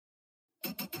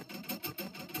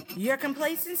Your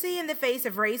complacency in the face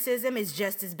of racism is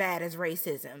just as bad as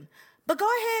racism. But go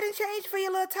ahead and change for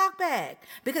your little talk back,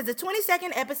 because the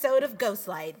 22nd episode of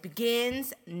Ghostlight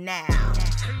begins now.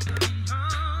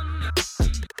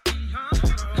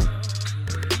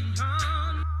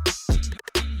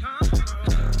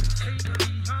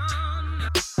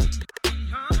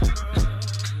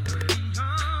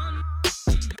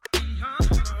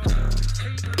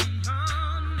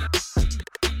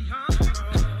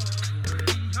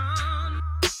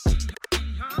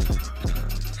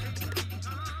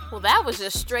 That was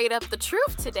just straight up the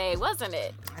truth today, wasn't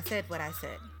it? I said what I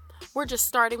said. We're just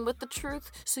starting with the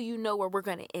truth so you know where we're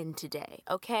going to end today,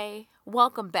 okay?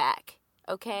 Welcome back,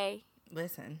 okay?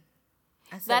 Listen,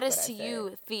 I said that is to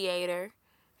you, theater.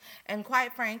 And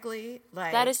quite frankly,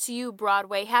 like... That is to you,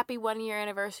 Broadway. Happy 1-year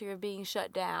anniversary of being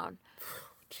shut down.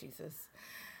 Jesus.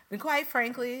 And quite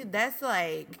frankly, that's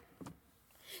like...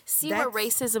 See where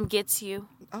racism gets you?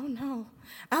 Oh, no.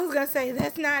 I was going to say,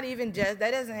 that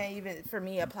doesn't even, for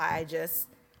me, apply just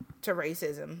to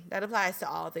racism. That applies to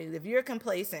all things. If you're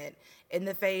complacent in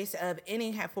the face of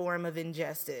any form of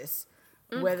injustice,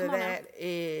 whether that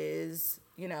is,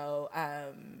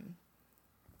 I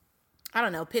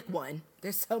don't know, pick one.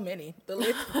 There's so many. The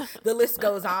list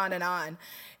goes on and on.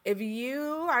 If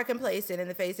you are complacent in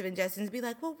the face of injustice, be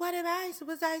like, well, what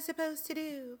was I supposed to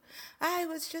do? I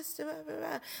was just... Blah, blah,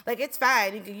 blah. Like, it's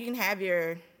fine. You can have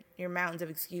your mountains of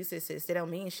excuses, sis. They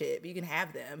don't mean shit, but you can have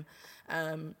them.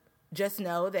 Just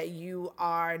know that you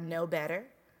are no better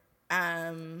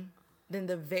than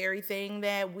the very thing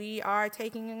that we are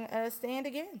taking a stand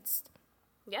against.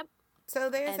 Yep.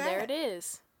 So there's that. And there it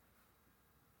is.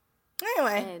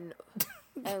 Anyway.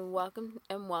 And welcome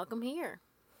here.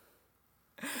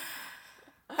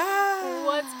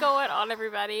 What's going on,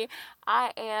 everybody?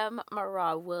 I am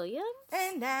Mara Williams.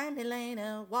 And I'm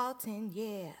Elena Walton,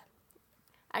 yeah.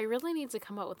 I really need to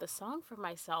come up with a song for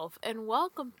myself. And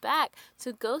welcome back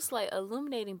to Ghostlight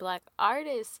Illuminating Black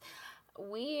Artists.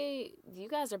 You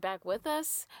guys are back with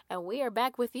us, and we are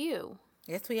back with you.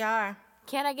 Yes, we are.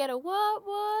 Can I get a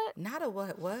what? Not a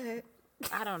what?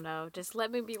 I don't know. Just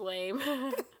let me be lame.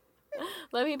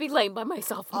 Let me be lame by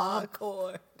myself, Mom.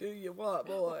 Hardcore. Do you want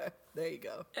more? There you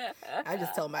go. I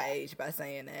just told my age by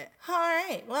saying that. All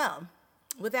right. Well,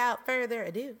 without further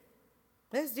ado,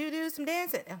 let's do some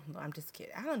dancing. Oh, no, I'm just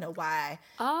kidding. I don't know why.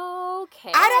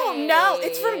 Okay. I don't know.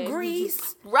 It's from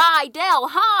Grease. Rydell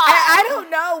High. I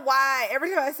don't know why.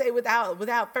 Every time I say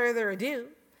without further ado,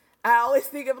 I always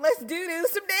think of let's do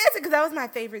some dancing, because that was my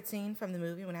favorite scene from the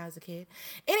movie when I was a kid.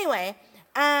 Anyway,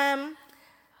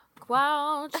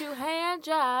 won't you hand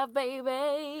job,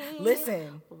 baby?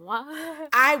 Listen, what?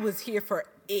 I was here for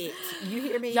it. You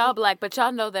hear me? Y'all black, but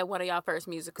y'all know that one of y'all first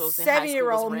musicals in high school was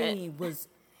 7-year-old Rent. me was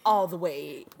all the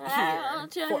way here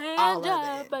for all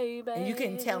of it. Baby. And you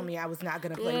couldn't tell me I was not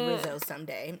going to play Rizzo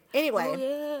someday. Anyway. Oh,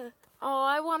 yeah. Oh,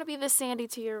 I want to be the Sandy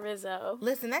to your Rizzo.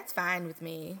 Listen, that's fine with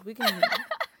me. We can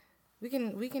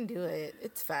do it.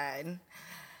 It's fine.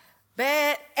 But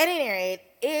at any rate,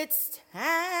 it's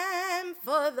time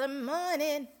for the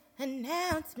morning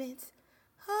announcements.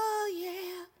 Oh,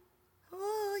 yeah.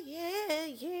 Oh, yeah,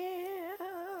 yeah.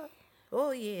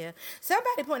 Oh, yeah.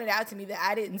 Somebody pointed out to me that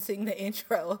I didn't sing the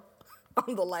intro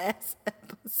on the last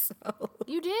episode.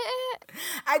 You did?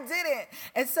 I didn't.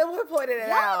 And someone pointed it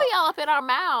y'all out. Be all up in our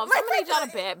mouths. Like, I'm going to need y'all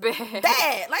to bad.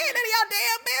 Bad. Like, ain't none of y'all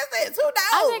damn business. Who knows?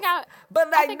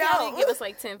 I think y'all didn't give us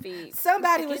like 10 feet.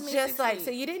 Somebody was just like,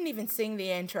 so you didn't even sing the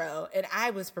intro. And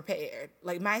I was prepared.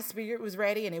 Like, my spirit was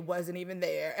ready and it wasn't even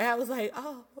there. And I was like,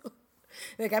 oh.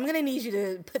 Like, I'm going to need you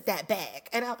to put that back.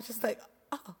 And I was just like,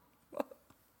 oh.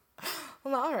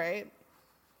 Well, all right.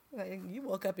 Like, you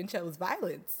woke up and chose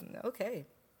violence. Okay.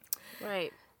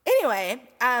 Right. Anyway,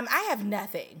 I have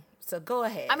nothing. So go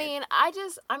ahead. I mean,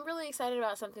 I'm really excited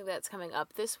about something that's coming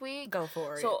up this week. Go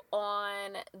for it. So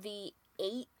on the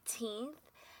 18th,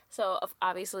 so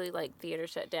obviously, like, theater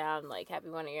shut down, like, happy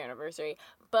 1-year anniversary.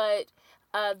 But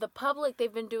the public,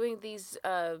 they've been doing these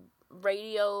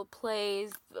radio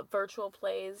plays, virtual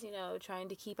plays, trying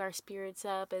to keep our spirits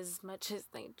up as much as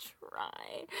they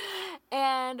try.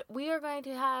 And we are going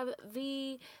to have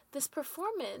this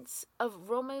performance of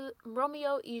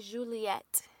Romeo and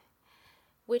Juliet,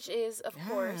 which is, of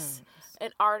course,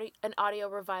 an audio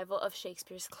revival of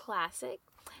Shakespeare's classic.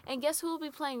 And guess who will be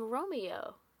playing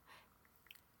Romeo?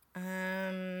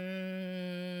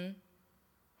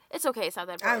 It's okay. It's not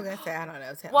that I important. was going to say, I don't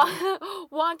know. Tell me.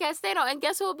 Juan Castellano. And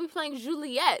guess who will be playing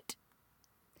Juliet?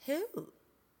 Who?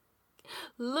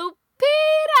 Lupita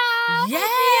Peter.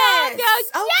 Yes.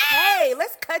 Yo, Okay,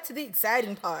 let's cut to the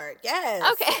exciting part. Yes.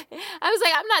 Okay. I was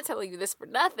like, I'm not telling you this for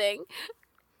nothing.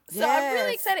 So I'm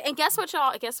really excited. And guess what,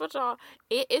 y'all?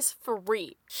 It is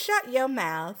free. Shut your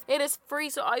mouth. It is free.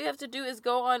 So all you have to do is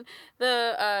go on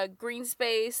the Green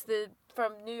Space,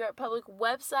 from New York Public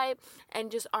website,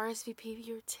 and just RSVP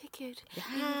your ticket. Yes.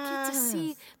 And you get to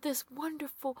see this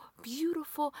wonderful,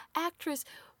 beautiful actress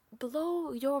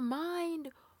blow your mind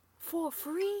for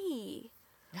free.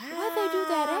 Where they do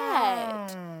that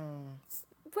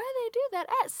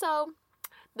at? So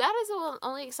that is the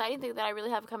only exciting thing that I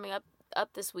really have coming up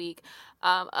this week,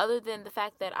 other than the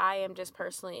fact that I am just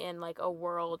personally in like a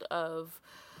world of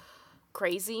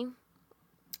crazy,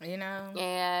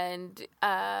 and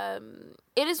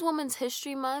it is Women's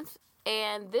History Month,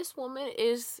 and this woman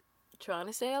is trying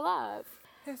to stay alive.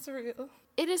 That's real.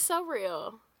 It is so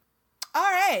real. All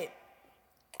right,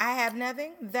 I have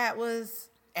nothing. That was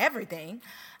everything.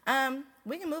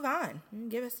 We can move on.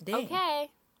 Give us a ding. Okay.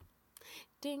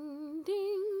 Ding,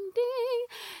 ding, ding.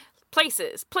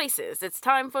 Places. It's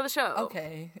time for the show.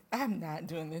 Okay, I'm not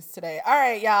doing this today. All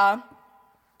right, y'all.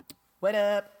 What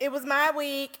up? It was my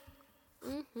week.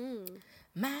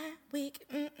 My week.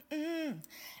 And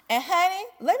honey,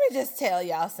 let me just tell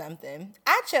y'all something.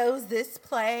 I chose this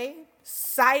play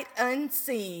sight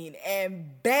unseen,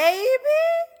 and baby,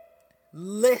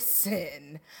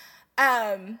 listen. You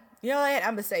know what?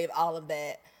 I'm gonna save all of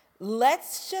that.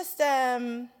 Let's just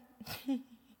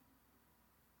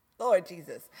Lord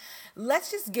Jesus.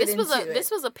 Let's just get into it. This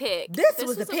was a pick. This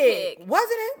was a pick.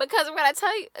 Wasn't it? Because when I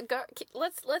tell you, girl,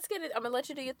 let's get it. I'm gonna let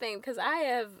you do your thing because I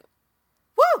have.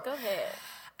 Woo! Go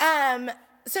ahead.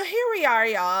 So here we are,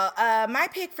 y'all. My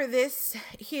pick for this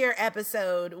here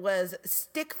episode was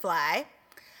Stick Fly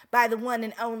by the one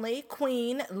and only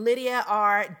Queen Lydia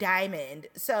R. Diamond.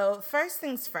 So first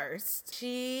things first,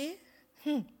 she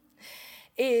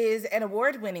is an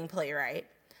award-winning playwright.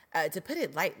 To put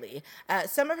it lightly,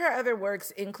 some of her other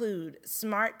works include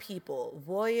Smart People,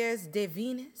 Voyeurs de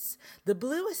Venus, The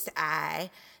Bluest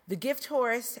Eye, The Gift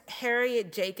Horse,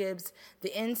 Harriet Jacobs,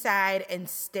 The Inside, and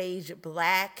Stage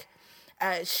Black.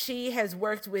 She has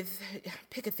worked with,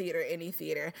 pick a theater, any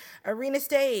theater, Arena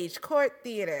Stage, Court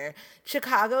Theater,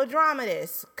 Chicago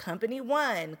Dramatists, Company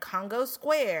One, Congo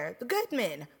Square, The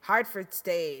Goodman, Hartford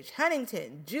Stage,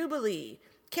 Huntington, Jubilee,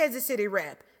 Kansas City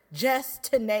Rep, just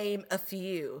to name a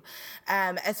few.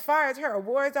 As far as her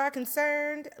awards are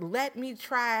concerned, let me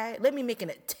make an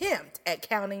attempt at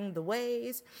counting the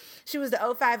ways. She was the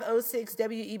 05-06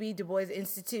 W.E.B. Du Bois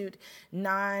Institute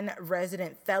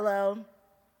non-resident fellow.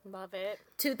 Love it.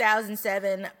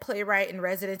 2007 playwright in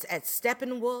residence at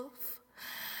Steppenwolf.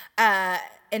 An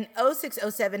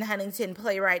 06-07 Huntington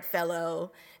playwright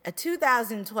fellow, a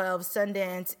 2012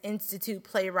 Sundance Institute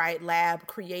Playwright Lab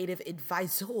creative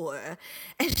advisor,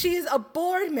 and she is a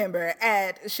board member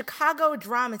at Chicago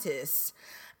Dramatists,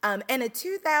 and a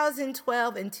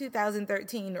 2012 and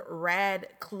 2013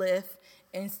 Radcliffe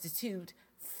Institute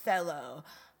fellow.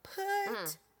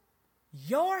 Put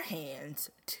your hands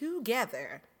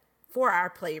together for our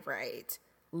playwright,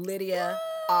 Lydia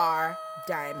R.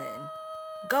 Diamond.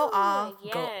 Go off,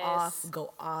 yes.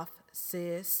 go off,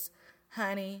 sis,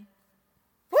 honey.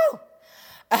 Woo!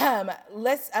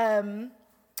 Let's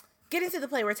get into the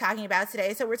play we're talking about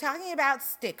today. So we're talking about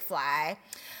Stick Fly.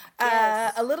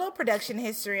 Yes. A little production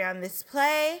history on this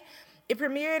play. It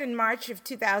premiered in March of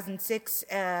 2006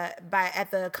 at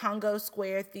the Congo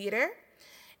Square Theater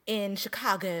in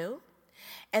Chicago.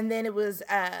 And then it was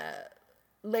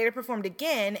later performed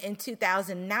again in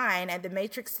 2009 at the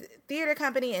Matrix Theater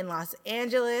Company in Los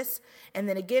Angeles, and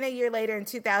then again a year later in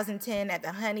 2010 at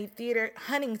the Huntington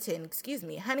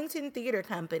Theater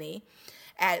Company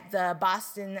at the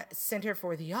Boston Center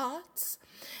for the Arts.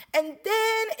 And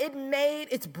then it made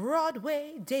its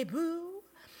Broadway debut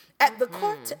at the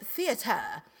Court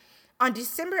Theater on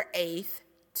December 8th,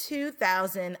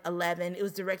 2011. It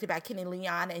was directed by Kenny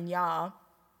Leon, and y'all,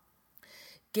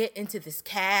 get into this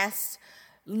cast.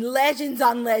 Legends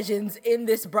on legends in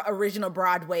this original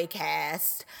Broadway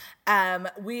cast.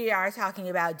 We are talking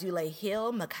about Dule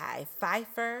Hill, Mekhi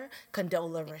Phifer,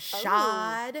 Condola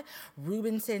Rashad,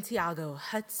 Ruben Santiago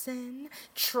Hudson,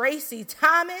 Tracy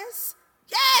Thomas.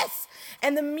 Yes!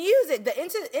 And the music, the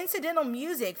incidental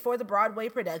music for the Broadway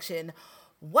production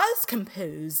was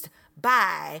composed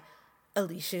by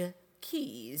Alicia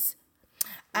Keys.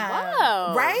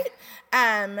 Wow. Right?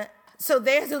 So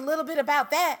there's a little bit about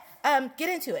that. Get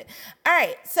into it. All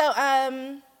right. So,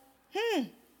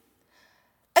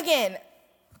 again,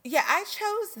 yeah, I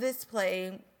chose this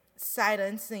play sight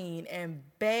unseen, and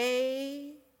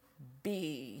baby,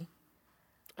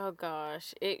 Oh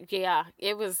gosh,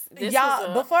 it was.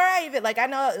 Y'all, before I even I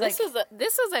know this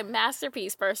was a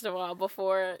masterpiece. First of all,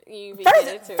 before you even first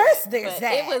get into first it, there's but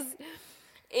that it was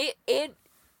it.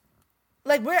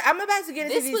 I'm about to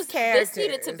get into these characters. This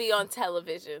needed to be on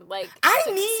television. Like I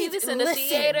to need see this in the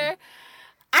theater.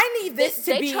 I need this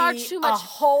to be charge too much. a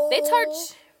whole They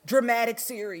charge dramatic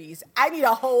series. I need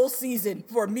a whole season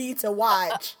for me to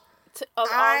watch. Of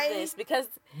all this because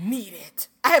need it.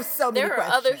 I have so many questions. There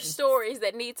are other stories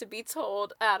that need to be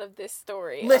told out of this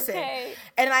story. Listen, okay?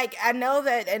 And I know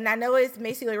that, and I know it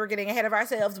may seem like we're getting ahead of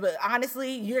ourselves, but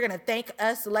honestly, you're gonna thank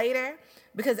us later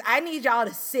because I need y'all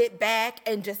to sit back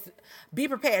and just be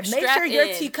prepared. Make sure your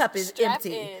teacup is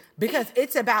empty because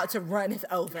it's about to run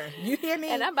over. You hear me?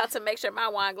 And I'm about to make sure my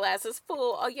wine glass is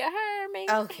full. Oh, you heard me?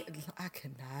 Okay, I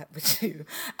cannot with you.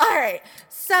 All right.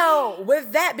 So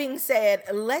with that being said,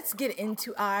 let's get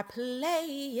into our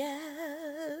players.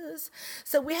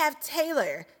 So we have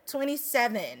Taylor,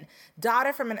 27,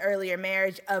 daughter from an earlier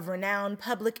marriage of renowned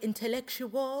public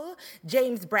intellectual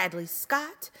James Bradley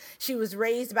Scott. She was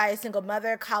raised by a single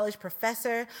mother, college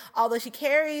professor, although she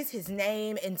carries his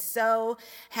name and so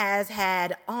has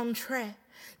had entree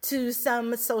to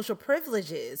some social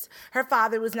privileges. Her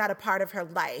father was not a part of her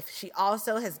life. She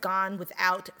also has gone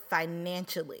without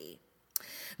financially.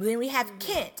 Then we have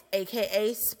Kent,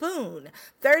 a.k.a. Spoon,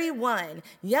 31,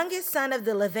 youngest son of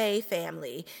the LeVay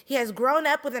family. He has grown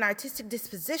up with an artistic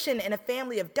disposition in a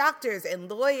family of doctors and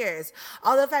lawyers.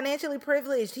 Although financially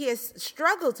privileged, he has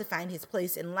struggled to find his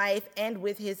place in life and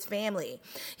with his family.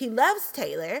 He loves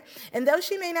Taylor, and though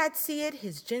she may not see it,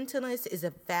 his gentleness is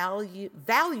a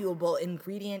valuable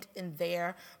ingredient in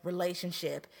their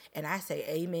relationship. And I say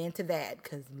amen to that,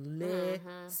 because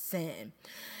listen.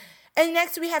 And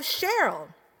next we have Cheryl.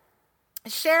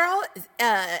 Cheryl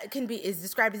is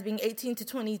described as being 18 to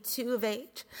 22 of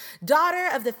age, daughter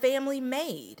of the family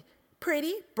maid.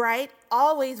 Pretty, bright,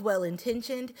 always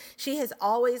well-intentioned. She has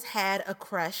always had a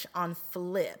crush on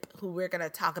Flip, who we're going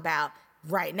to talk about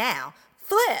right now.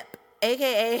 Flip,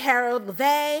 a.k.a. Harold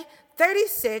LeVay,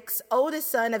 36, oldest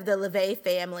son of the LeVay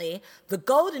family, the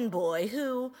golden boy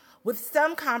who, with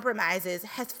some compromises,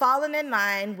 has fallen in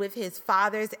line with his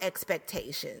father's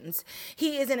expectations.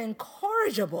 He is an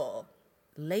incorrigible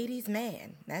ladies'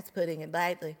 man. That's putting it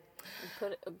lightly.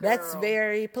 That's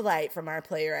very polite from our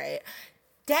playwright.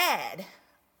 Dad,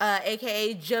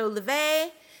 a.k.a. Joe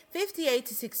LeVay, 58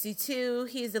 to 62.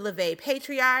 He's the LeVay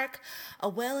patriarch, a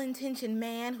well-intentioned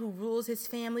man who rules his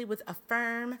family with a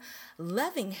firm,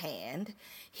 loving hand.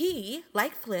 He,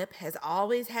 like Flip, has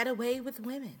always had a way with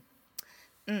women.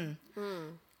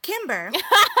 Kimber,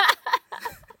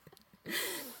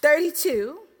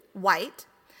 32, white,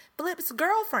 Flip's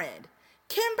girlfriend.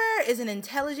 Kimber is an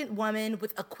intelligent woman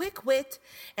with a quick wit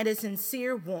and a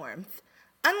sincere warmth.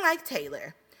 Unlike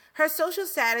Taylor, her social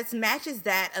status matches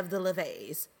that of the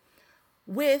LeVays,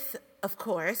 with, of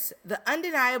course, the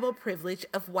undeniable privilege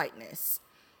of whiteness.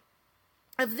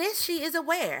 Of this she is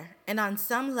aware and on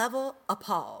some level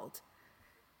appalled.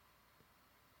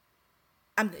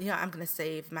 I'm going to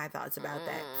save my thoughts about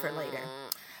that for later.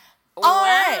 All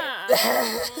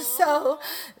right. So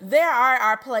there are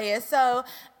our players. So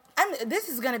this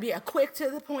is going to be a quick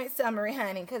to the point summary,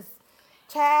 honey, because,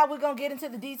 child, we're going to get into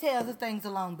the details of things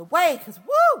along the way, because,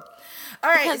 woo!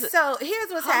 All right, so here's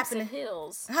what's happening.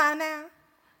 Hills. Huh, now?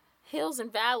 Hills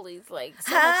and valleys, like,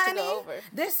 so much to go over.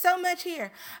 There's so much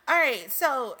here. All right,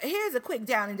 so here's a quick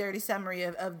down and dirty summary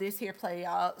of this here play,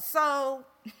 y'all. So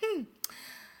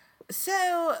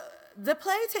the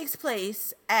play takes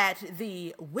place at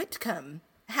the Whitcomb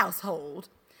household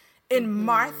in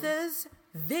Martha's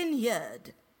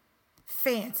Vineyard.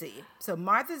 Fancy. So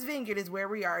Martha's Vineyard is where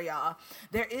we are, y'all.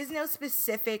 There is no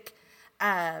specific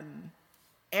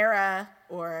era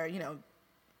or,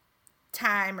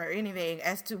 time or anything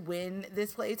as to when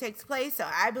this play takes place. So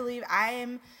I believe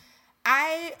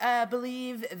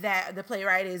that the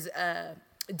playwright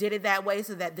did it that way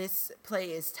so that this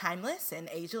play is timeless and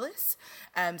ageless,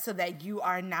 so that you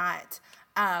are not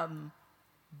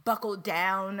buckled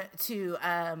down to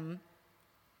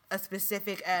a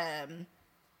specific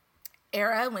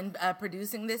era when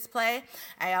producing this play.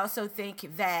 I also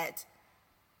think that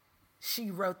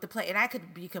she wrote the play, and I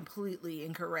could be completely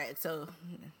incorrect, so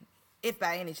if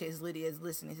by any chance Lydia is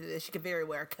listening to this, she could very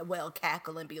well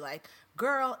cackle and be like,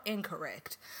 girl,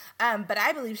 incorrect. But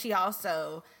I believe she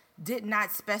also did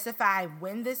not specify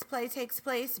when this play takes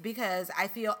place, because I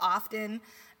feel often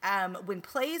when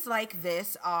plays like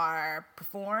this are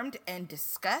performed and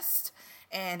discussed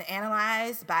and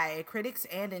analyzed by critics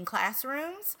and in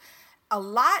classrooms, a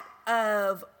lot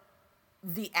of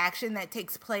the action that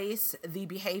takes place, the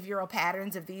behavioral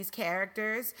patterns of these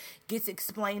characters gets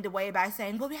explained away by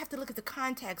saying, well, we have to look at the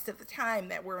context of the time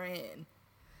that we're in.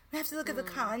 We have to look at the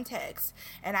context.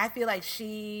 And I feel like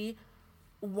she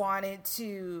wanted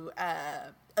to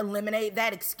eliminate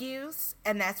that excuse,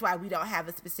 and that's why we don't have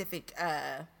a specific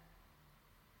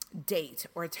date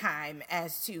or time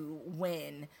as to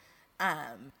when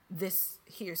this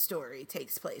here story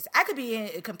takes place. I could be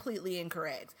completely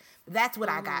incorrect. That's what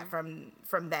I got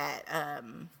from that,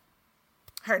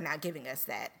 her not giving us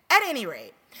that. At any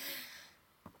rate,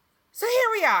 so here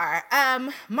we are.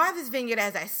 Martha's Vineyard,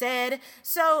 as I said.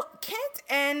 So Kent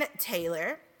and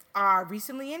Taylor are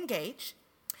recently engaged,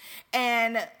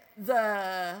 and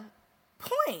the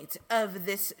point of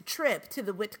this trip to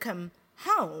the Whitcomb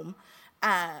home,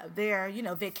 their,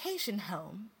 vacation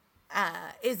home,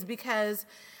 is because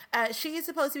she is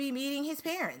supposed to be meeting his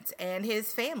parents and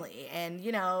his family, and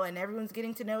and everyone's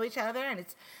getting to know each other, and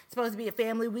it's supposed to be a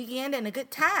family weekend and a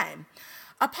good time.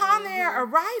 Upon their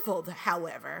arrival,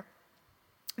 however,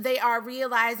 they are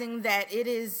realizing that it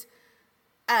is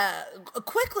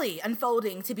quickly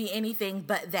unfolding to be anything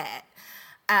but that.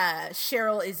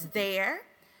 Cheryl is there.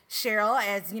 Cheryl,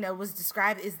 as was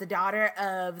described, is the daughter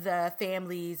of the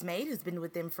family's maid who's been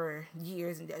with them for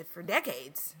years and for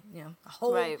decades. A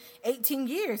whole 18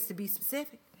 years to be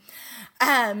specific,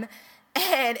 and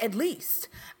at least.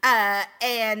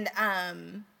 And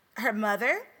her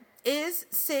mother is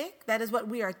sick. That is what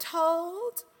we are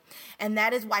told. And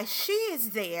that is why she is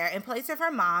there in place of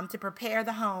her mom to prepare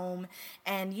the home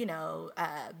and,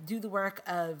 do the work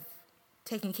of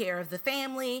taking care of the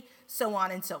family, so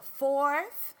on and so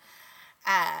forth.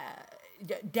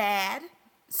 Dad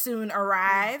soon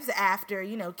arrives after,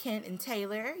 Kent and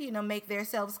Taylor, make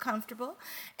themselves comfortable.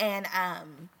 And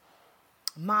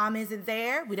Mom isn't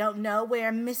there. We don't know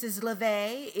where Mrs.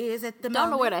 LeVay is at the moment.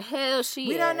 Don't know where the hell she is.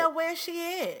 We don't know where she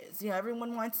is.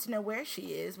 Everyone wants to know where she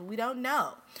is, but we don't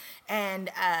know.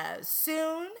 And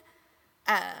soon,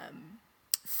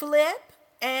 Flip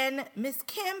and Miss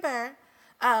Kimber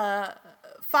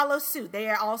follow suit. They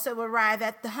also arrive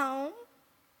at the home.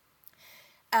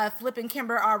 Flip and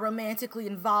Kimber are romantically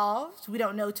involved. We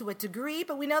don't know to what degree,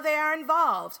 but we know they are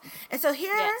involved. And so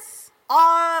here... Yes.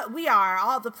 All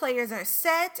the players are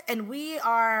set, and we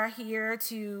are here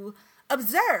to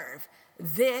observe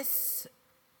this,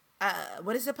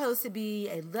 what is supposed to be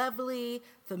a lovely,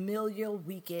 familial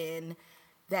weekend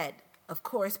that, of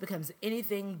course, becomes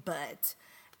anything but,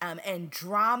 and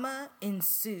drama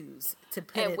ensues, to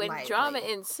put it lightly. And when drama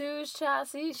ensues, child,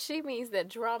 she means that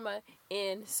drama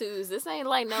ensues. This ain't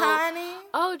like no,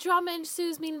 honey. Drama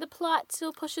ensues, meaning the plot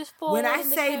still pushes forward. When I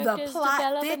say the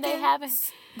plot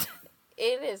thickens,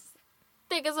 it is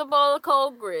thick as a bowl of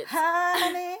cold grits,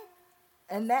 honey,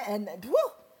 and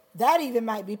that even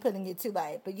might be putting it too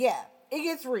light. But yeah, it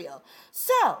gets real.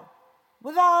 So,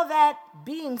 with all that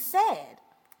being said,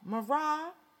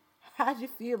 Mariah, how'd you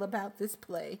feel about this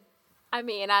play? I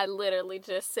mean, I literally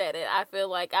just said it. I feel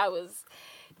like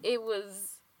it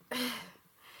was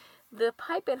the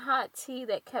piping hot tea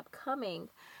that kept coming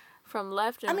from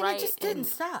left and right. It just didn't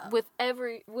stop. With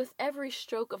every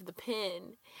stroke of the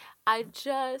pen, I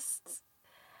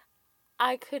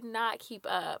could not keep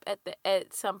up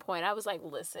at some point. I was like,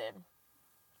 listen,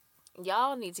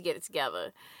 y'all need to get it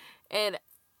together. And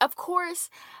of course,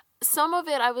 some of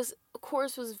it was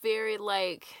very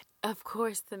like, of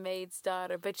course, the maid's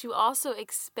daughter, but you also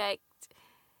expect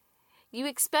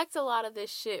a lot of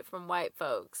this shit from white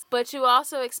folks, but you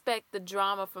also expect the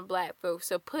drama from black folks.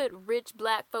 So put rich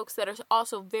black folks that are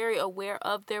also very aware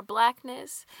of their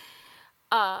blackness,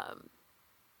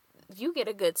 you get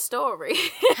a good story.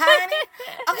 Honey.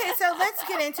 Okay, so let's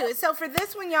get into it. So for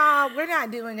this one, y'all, we're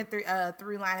not doing a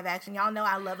through line of action. Y'all know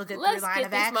I love a good through line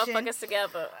of action. Let's get these motherfuckers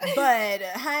together. But,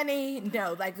 honey,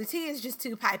 no, the tea is just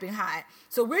too piping hot.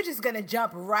 So we're just gonna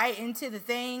jump right into the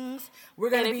things. We're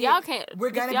gonna be jumping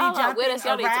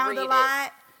around a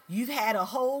lot. You've had a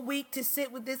whole week to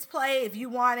sit with this play if you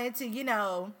wanted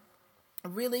to,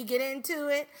 really get into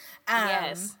it.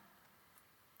 Yes.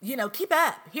 Keep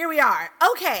up. Here we are.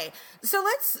 Okay, so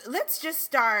let's just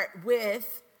start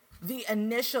with the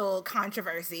initial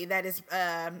controversy that is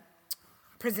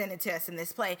presented to us in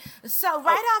this play. So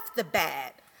off the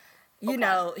bat,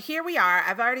 here we are.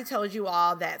 I've already told you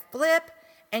all that Flip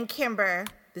and Kimber,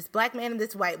 this black man and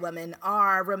this white woman,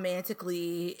 are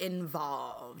romantically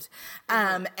involved.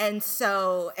 And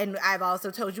I've also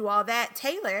told you all that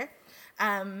Taylor,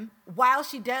 while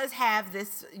she does have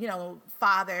this,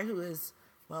 father who is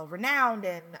renowned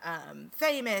and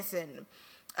famous and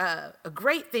a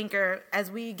great thinker,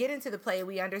 as we get into the play,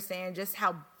 we understand just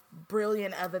how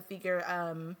brilliant of a figure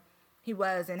he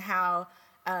was and how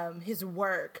his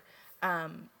work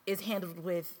is handled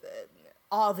with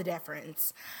all the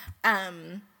deference.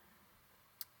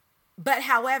 But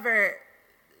however,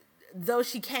 though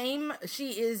she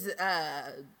is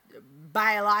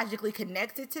biologically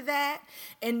connected to that,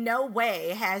 in no way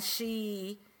has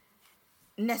she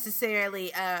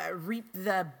necessarily reaped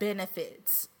the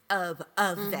benefits of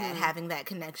that, having that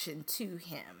connection to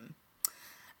him.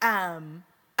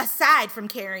 Aside from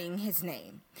carrying his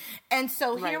name. And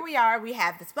so here we are, we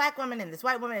have this black woman and this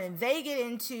white woman, and they get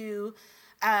into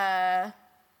the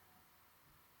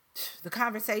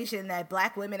conversation that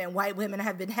black women and white women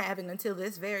have been having until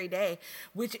this very day,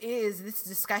 which is this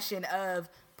discussion of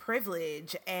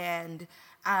privilege and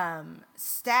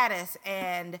status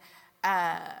and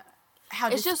how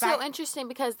it's just so interesting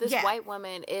because this white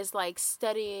woman is like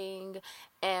studying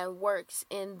and works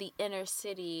in the inner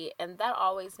city, and that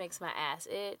always makes my ass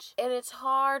itch. And it's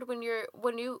hard when you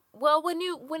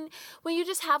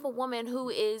just have a woman who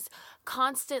is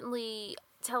constantly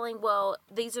telling, well,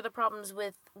 these are the problems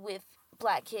with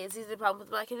black kids, these are the problems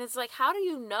with black kids. It's like, how do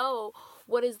you know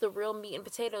what is the real meat and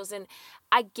potatoes? And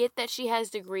I get that she has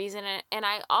degrees in it, and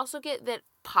I also get that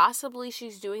possibly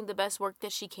she's doing the best work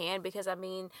that she can, because I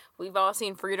mean, we've all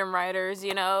seen Freedom Writers,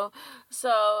 you know,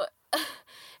 so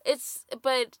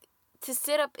but to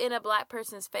sit up in a black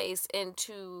person's face and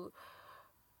to,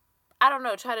 I don't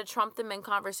know, try to trump them in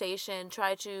conversation,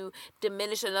 try to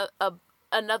diminish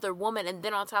another woman, and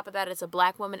then on top of that it's a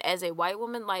black woman as a white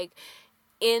woman, like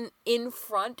in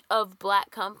front of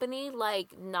black company,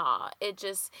 like, nah,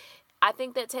 I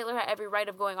think that Taylor had every right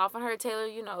of going off on her. Taylor,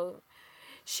 you know,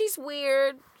 she's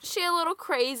weird. She a little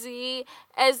crazy,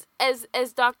 as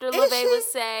Dr. LeVay would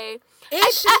say.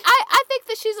 I think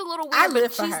that she's a little weird,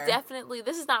 but she's definitely,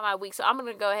 this is not my week, so I'm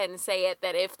gonna go ahead and say it,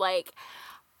 that if like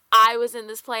I was in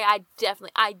this play, I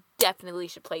definitely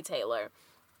should play Taylor.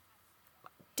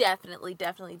 Definitely.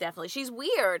 She's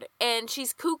weird and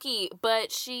she's kooky,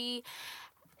 but she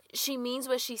means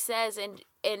what she says, and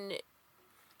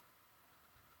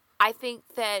I think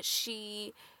that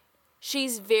she's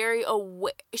very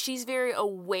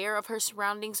aware of her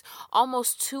surroundings,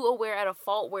 almost too aware at a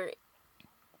fault where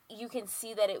you can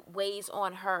see that it weighs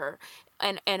on her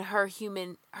and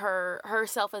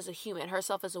herself as a human,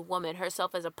 herself as a woman,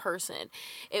 herself as a person.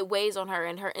 It weighs on her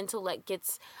and her intellect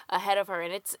gets ahead of her,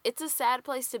 and it's a sad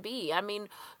place to be. I mean,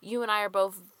 you and I are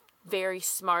both very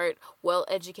smart,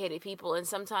 well-educated people, and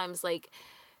sometimes like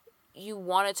you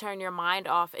want to turn your mind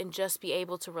off and just be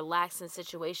able to relax in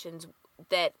situations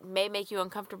that may make you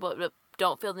uncomfortable, but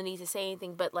don't feel the need to say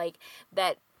anything. But like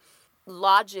that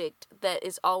logic that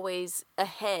is always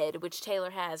ahead, which Taylor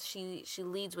has, she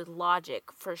leads with logic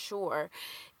for sure.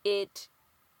 It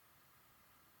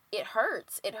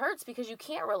hurts because you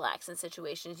can't relax in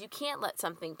situations. You can't let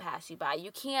something pass you by.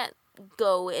 You can't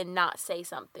go and not say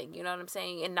something, you know what I'm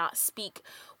saying, and not speak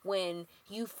when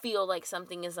you feel like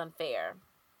something is unfair.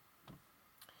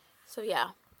 So yeah.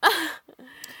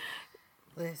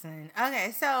 Listen,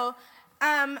 okay, so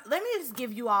let me just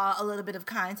give you all a little bit of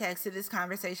context to this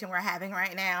conversation we're having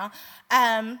right now.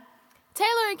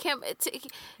 Taylor and Kimber.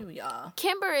 Here we are.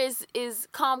 Kimber is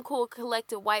calm, cool,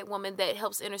 collected white woman that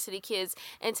helps inner city kids,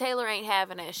 and Taylor ain't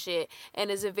having that shit, and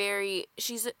is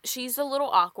she's a little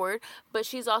awkward, but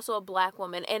she's also a black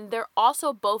woman, and they're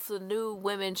also both the new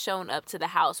women shown up to the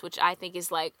house, which I think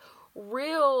is like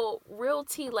real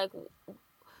tea. Like,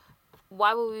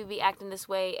 why would we be acting this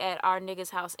way at our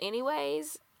nigga's house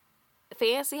anyways?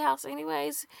 Fancy house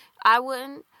anyways? I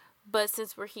wouldn't. But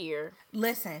since we're here,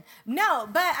 listen, no,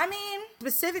 but I mean,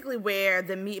 specifically where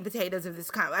the meat and potatoes of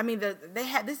this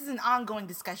this is an ongoing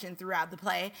discussion throughout the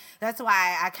play. That's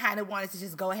why I kind of wanted to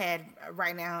just go ahead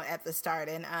right now at the start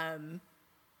and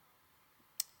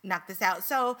knock this out.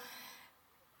 So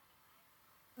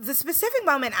the specific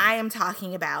moment I am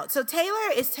talking about, so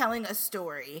Taylor is telling a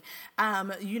story,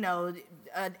 an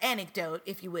anecdote,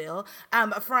 if you will,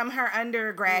 from her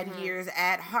undergrad years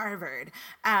at Harvard,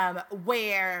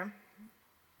 where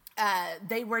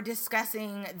they were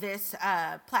discussing this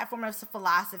platform of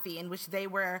philosophy in which they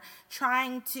were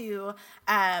trying to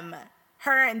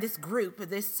her and this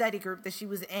study group that she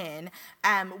was in,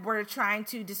 were trying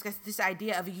to discuss this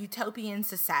idea of a utopian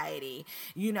society,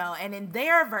 and in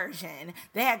their version,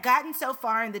 they had gotten so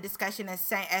far in the discussion as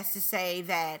to say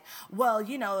that, well,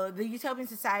 the utopian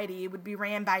society would be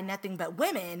ran by nothing but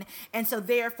women, and so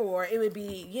therefore it would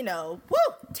be,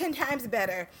 10 times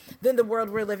better than the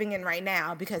world we're living in right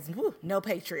now because, no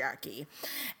patriarchy.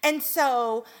 And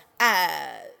so,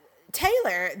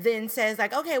 Taylor then says,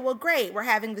 like, okay, well, great, we're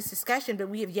having this discussion, but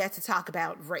we have yet to talk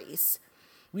about race.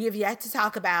 We have yet to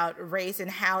talk about race and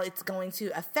how it's going to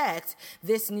affect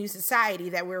this new society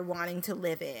that we're wanting to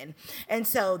live in. And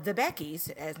so the Beckys,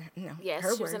 as yes, her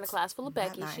she was words, in a class full of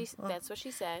Becky. Well, That's what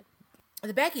she said.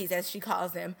 the Beckys, as she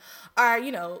calls them, are,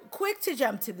 quick to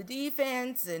jump to the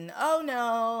defense and, oh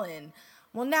no, and,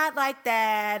 well, not like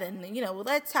that, and, well,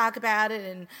 let's talk about it,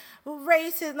 and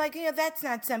racism, like, that's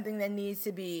not something that needs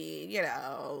to be,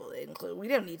 included. We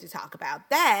don't need to talk about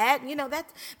that,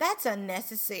 that's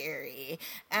unnecessary.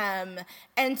 And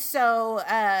so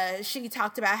she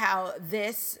talked about how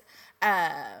this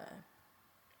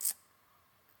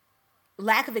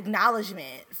lack of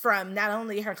acknowledgement from not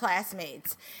only her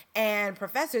classmates and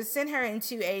professors sent her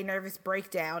into a nervous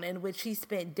breakdown in which she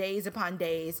spent days upon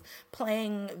days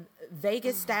playing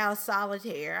Vegas-style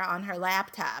solitaire on her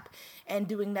laptop and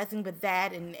doing nothing but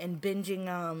that and binging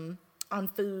on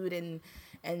food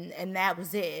and that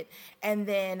was it. And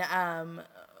then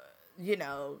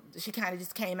she kind of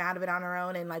just came out of it on her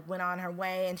own and like went on her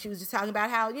way, and she was just talking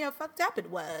about how fucked up it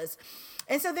was.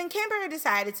 And so then Kimber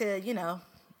decided to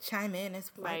chime in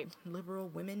as white liberal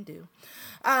women do,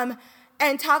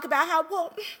 and talk about how,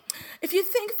 well, if you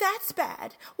think that's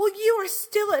bad, well, you were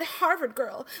still at Harvard,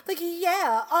 girl. Like,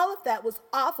 yeah, all of that was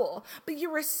awful, but you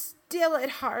were still at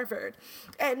Harvard,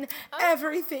 and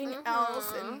everything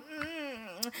else. And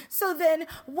so then,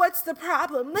 what's the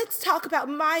problem? Let's talk about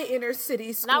my inner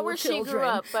city school not where children. She grew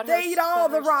up, but they eat all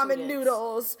the ramen students.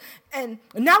 noodles, and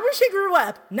not where she grew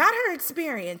up, not her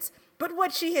experience, but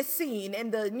what she has seen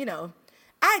in the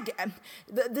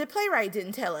the playwright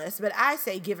didn't tell us, but I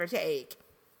say give or take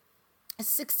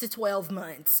 6 to 12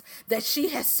 months that she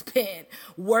has spent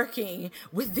working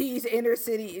with these inner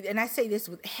city, and I say this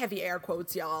with heavy air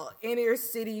quotes, y'all, inner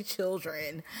city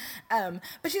children.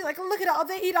 But she's like, look at all,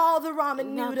 they eat all the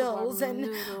ramen noodles,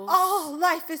 and oh,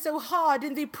 life is so hard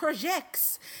in the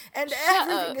projects, and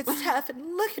everything is tough,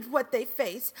 and look at what they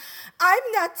face. I'm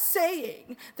not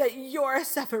saying that your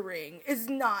suffering is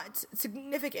not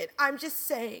significant. I'm just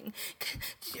saying,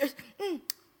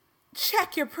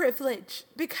 check your privilege,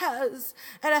 because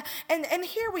and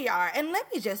here we are. And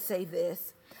let me just say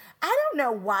this. I don't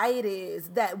know why it is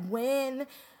that when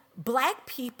Black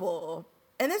people,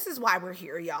 and this is why we're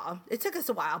here, y'all. It took us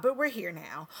a while, but we're here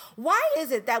now. Why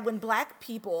is it that when Black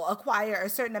people acquire a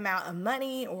certain amount of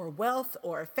money or wealth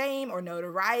or fame or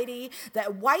notoriety,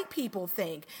 that white people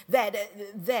think that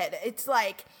it's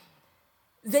like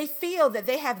they feel that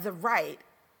they have the right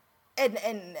and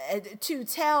to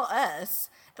tell us,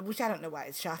 which I don't know why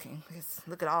it's shocking, because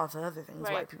look at all the other things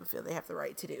white people feel they have the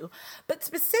right to do. But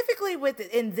specifically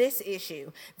in this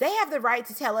issue, they have the right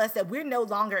to tell us that we're no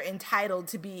longer entitled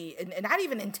to be, and not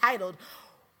even entitled,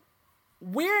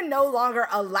 we're no longer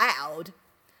allowed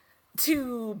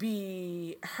to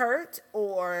be hurt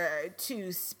or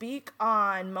to speak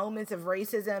on moments of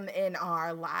racism in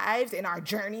our lives, in our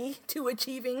journey to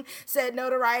achieving said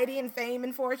notoriety and fame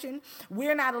and fortune.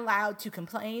 We're not allowed to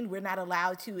complain. We're not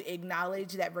allowed to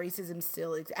acknowledge that racism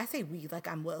still exists. I say we like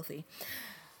I'm wealthy.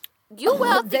 You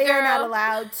wealthy, They girl. are not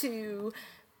allowed to,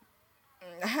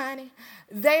 honey,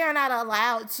 they are not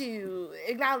allowed to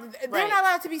acknowledge, they're not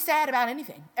allowed to be sad about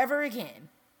anything ever again.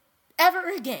 Ever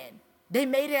again. They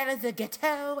made it out of the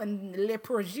ghetto and Le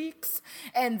Projix,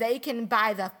 and they can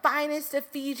buy the finest of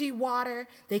Fiji water.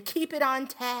 They keep it on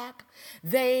tap.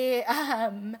 They,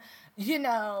 can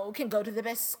go to the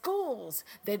best schools.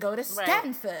 They go to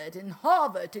Stanford and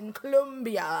Harvard and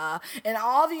Columbia and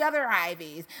all the other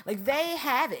Ivies. Like, they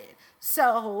have it.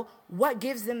 So what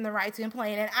gives them the right to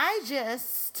complain? And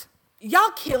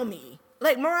y'all kill me.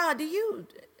 Like, Mara, do you,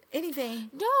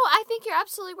 anything? No, I think you're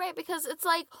absolutely right, because it's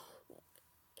like,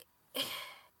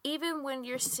 even when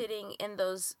you're sitting in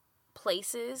those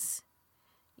places,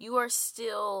 you are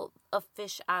still a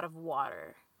fish out of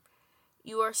water.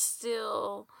 You are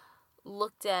still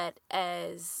looked at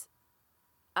as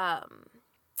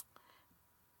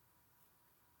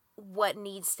what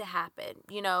needs to happen.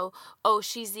 Oh,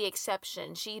 she's the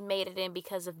exception. She made it in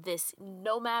because of this.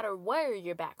 No matter where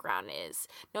your background is,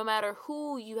 no matter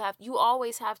who you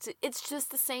always have to, it's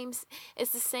just the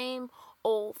same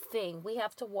old thing. We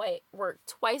have to work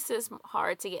twice as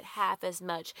hard to get half as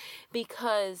much,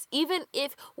 because even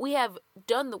if we have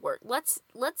done the work, let's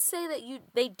say that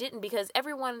they didn't, because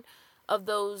every one of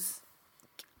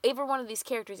these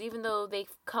characters, even though they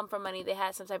come from money, they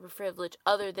had some type of privilege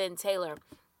other than Taylor.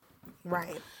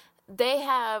 Right.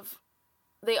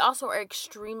 They also are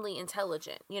extremely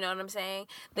intelligent. You know what I'm saying?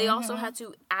 They also had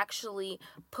to actually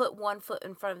put one foot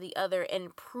in front of the other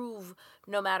and prove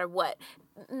no matter what.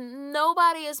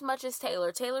 Nobody as much as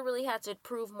Taylor. Taylor really had to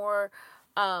prove more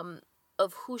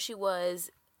of who she was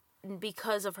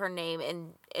because of her name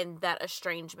and that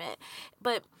estrangement.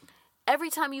 But every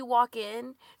time you walk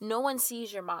in, no one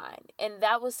sees your mind. And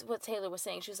that was what Taylor was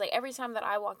saying. She was like, every time that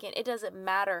I walk in, it doesn't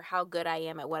matter how good I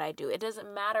am at what I do. It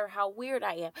doesn't matter how weird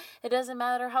I am. It doesn't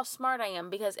matter how smart I am,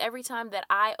 because every time that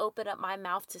I open up my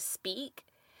mouth to speak,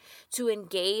 to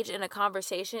engage in a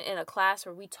conversation in a class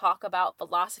where we talk about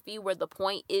philosophy, where the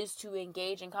point is to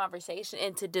engage in conversation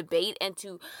and to debate and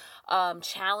to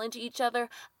challenge each other,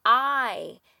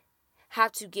 I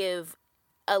have to give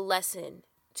a lesson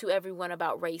to everyone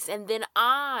about race. And then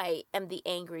I am the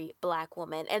angry black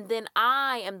woman. And then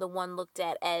I am the one looked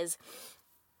at as,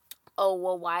 oh,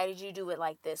 well, why did you do it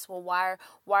like this? Well, why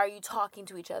are you talking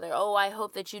to each other? Oh, I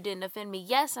hope that you didn't offend me.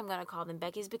 Yes, I'm going to call them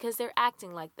Becky's because they're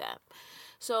acting like them.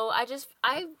 So I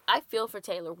feel for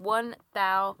Taylor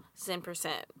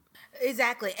 1,000%.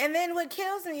 Exactly. And then what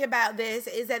kills me about this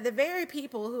is that the very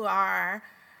people who are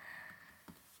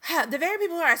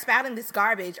spouting this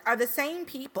garbage are the same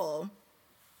people,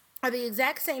 are the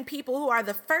exact same people who are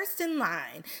the first in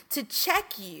line to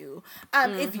check you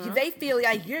if they feel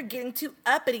like you're getting too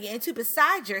uppity and too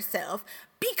beside yourself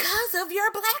because of your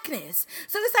blackness.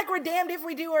 So it's like we're damned if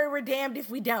we do or we're damned if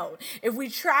we don't. If we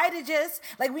try to just,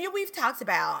 like we've talked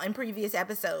about in previous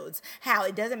episodes, how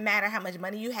it doesn't matter how much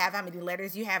money you have, how many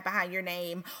letters you have behind your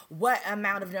name, what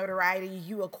amount of notoriety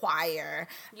you acquire.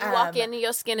 You walk in and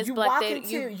your skin is black,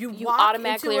 you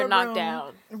automatically are knocked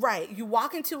down. Right. You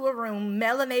walk into a room,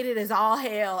 melanated as all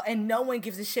hell, and no one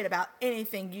gives a shit about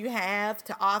anything you have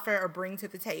to offer or bring to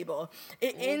the table.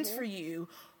 It ends for you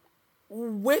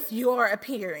with your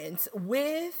appearance,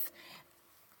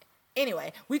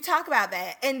 anyway, we talk about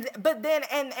that, but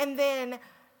then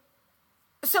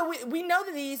so we know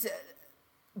that these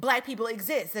black people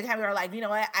exist. The kind of are like, you know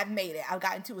what, I've made it, I've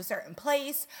gotten to a certain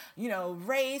place, you know,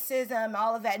 racism,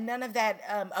 all of that, none of that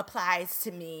applies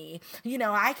to me, you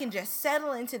know, I can just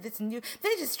settle into this new, they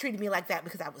just treated me like that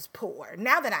because I was poor.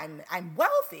 Now that I'm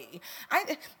wealthy,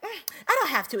 I don't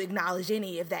have to acknowledge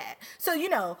any of that. So, you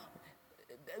know,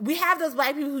 we have those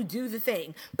black people who do the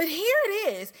thing. But here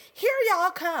it is. Here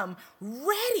y'all come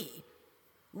ready.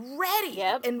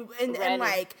 Yep. And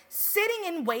like sitting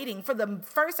and waiting for the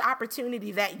first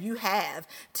opportunity that you have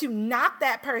to knock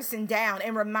that person down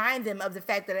and remind them of the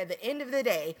fact that at the end of the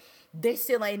day, they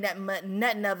still ain't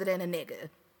nothing other than a nigga.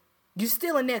 You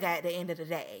still a nigga at the end of the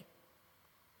day.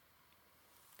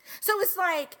 So it's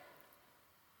like,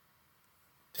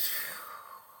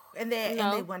 and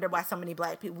they wonder why so many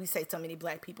black people, we say so many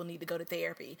black people need to go to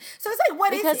therapy. So it's like,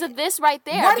 what is it? Because of this right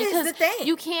there. What is the thing?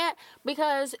 You can't,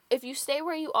 because if you stay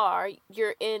where you are,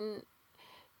 you're in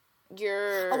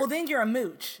your... Oh, well, then you're a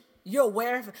mooch. You're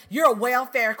a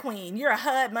welfare queen. You're a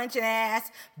HUD munching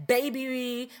ass,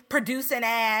 baby producing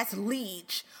ass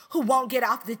leech who won't get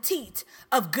off the teat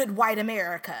of good white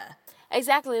America.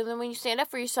 Exactly. And then when you stand up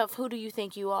for yourself, who do you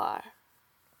think you are?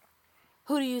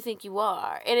 Who do you think you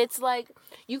are? And it's like,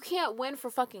 you can't win for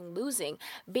fucking losing.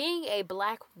 Being a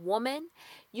black woman,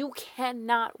 you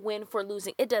cannot win for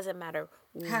losing. It doesn't matter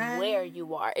where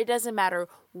you are. It doesn't matter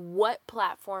what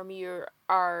platform you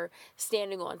are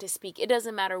standing on to speak. It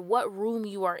doesn't matter what room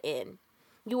you are in.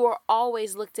 You are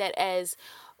always looked at as,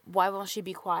 why won't she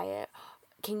be quiet?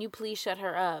 Can you please shut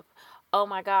her up? Oh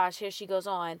my gosh, here she goes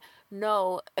on.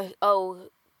 No,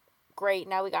 great,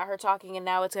 now we got her talking and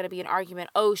now it's going to be an argument.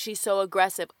 Oh, she's so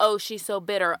aggressive. Oh, she's so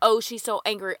bitter. Oh, she's so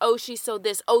angry. Oh, she's so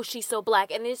this. Oh, she's so black.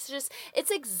 And it's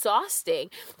exhausting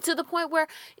to the point where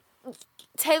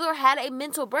Taylor had a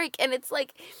mental break, and it's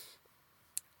like,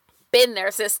 been there,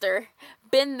 sister.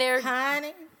 Been there,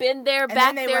 honey. Been there,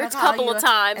 back there a couple of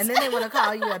times. And then they want to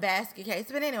call you a basket case.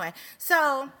 But anyway,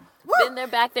 so. Woo. Been there,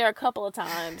 back there a couple of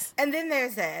times. And then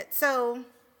there's that. So,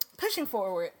 pushing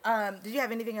forward, did you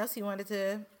have anything else you wanted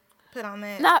to put on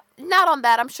that? Not on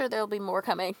that. I'm sure there'll be more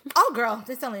coming. Oh, girl,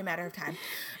 it's only a matter of time.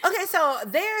 Okay, so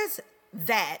there's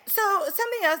that. So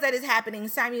something else that is happening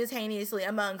simultaneously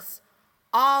amongst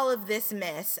all of this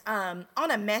mess, on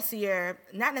a messier,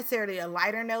 not necessarily a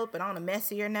lighter note, but on a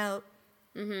messier note.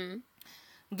 Mm-hmm.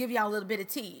 I'll give y'all a little bit of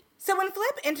tea. So when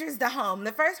Flip enters the home,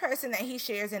 the first person that he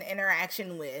shares an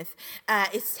interaction with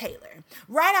is Taylor.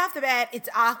 Right off the bat, it's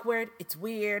awkward. It's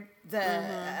weird.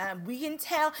 We can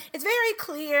tell. It's very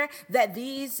clear that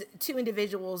these two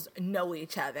individuals know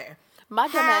each other. My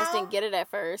dumb ass didn't get it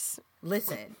at first.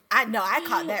 Listen, I know. I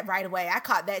caught that right away. I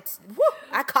caught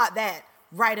that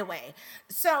right away.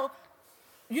 So,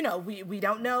 you know, we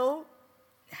don't know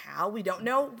how. We don't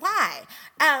know why.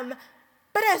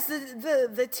 But as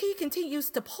the tea continues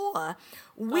to pour,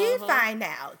 we find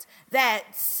out that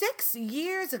 6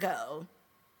 years ago...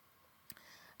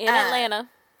 In Atlanta,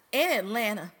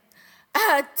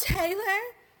 Taylor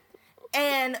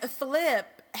And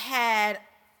Flip had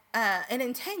an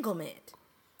entanglement,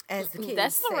 as the kids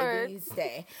That's the say word. these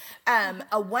days.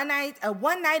 A one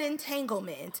night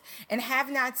entanglement, and have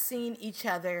not seen each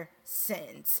other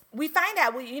since. We find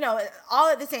out, all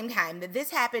at the same time, that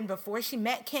this happened before she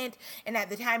met Kent, and at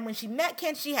the time when she met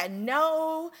Kent, she had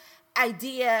no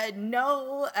idea,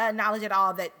 no knowledge at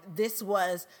all that this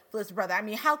was Flip's brother. I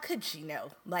mean, how could she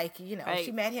know? Like, Right.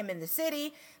 she met him in the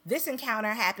city. This encounter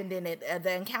happened in it.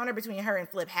 The encounter between her and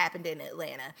Flip happened in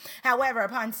Atlanta. However,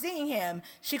 upon seeing him,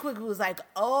 she quickly was like,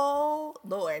 "Oh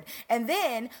Lord!" And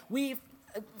then we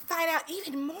find out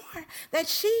even more that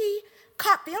she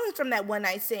caught feelings from that one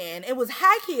night stand and was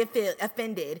high-key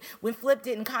offended when Flip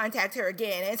didn't contact her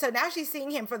again. And so now she's seeing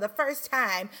him for the first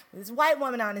time with this white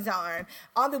woman on his arm.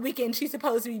 On the weekend, she's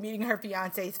supposed to be meeting her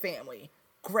fiance's family.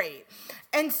 Great.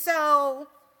 And so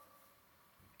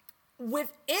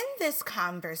within this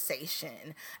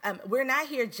conversation, we're not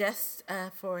here just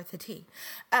for the tea,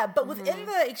 but within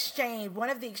the exchange,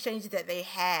 one of the exchanges that they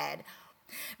had,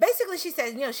 basically she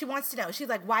says, she wants to know. She's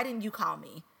like, "Why didn't you call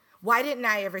me? Why didn't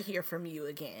I ever hear from you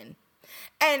again?"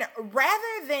 And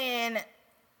rather than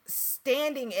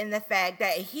standing in the fact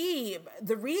that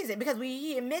the reason, because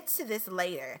he admits to this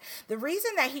later, the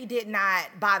reason that he did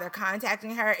not bother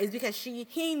contacting her is because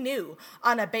he knew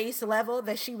on a base level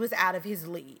that she was out of his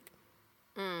league.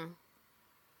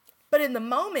 But in the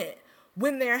moment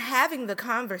when they're having the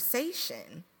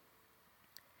conversation,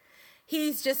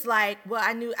 he's just like, "Well,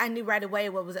 I knew right away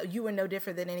you were no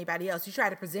different than anybody else. You try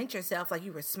to present yourself like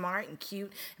you were smart and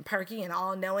cute and perky and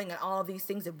all-knowing and all these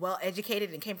things, and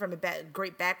well-educated and came from a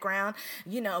great background,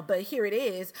 but here it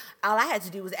is. All I had to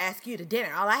do was ask you to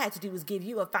dinner. All I had to do was give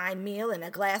you a fine meal and a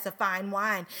glass of fine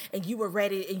wine, and you were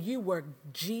ready, and you were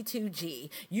G2G.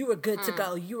 You were good to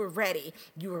go. You were ready.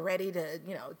 You were ready to,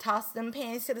 toss them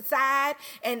pants to the side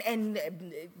and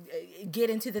get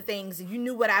into the things. You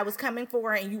knew what I was coming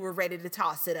for, and you were ready to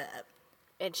toss it up."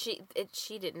 And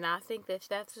she did not think that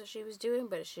that's what she was doing,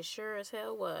 but she sure as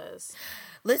hell was.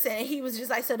 Listen, he was just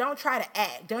like, "So don't try to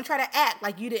act. Don't try to act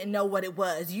like you didn't know what it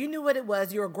was. You knew what it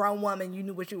was. You're a grown woman. You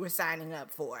knew what you were signing up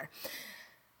for."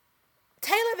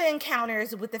 Taylor then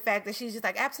counters with the fact that she's just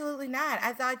like, "Absolutely not.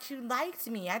 I thought you liked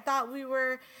me. I thought we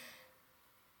were,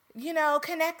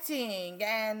 connecting."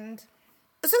 And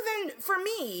so then, for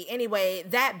me, anyway,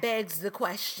 that begs the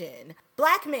question.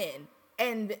 Black men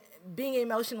and being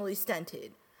emotionally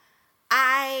stunted,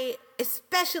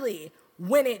 especially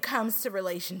when it comes to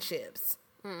relationships,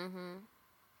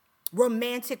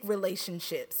 romantic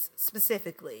relationships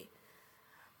specifically,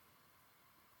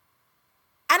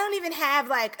 I don't even have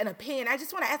like an opinion. I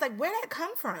just want to ask, like, where'd that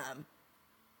come from?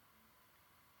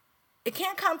 It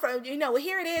can't come from,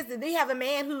 here it is. We have a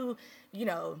man who,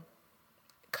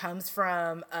 comes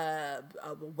from a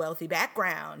wealthy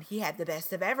background. He had the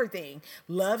best of everything.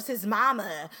 Loves his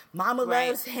mama. Mama Right.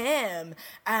 loves him.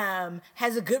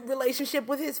 Has a good relationship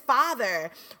with his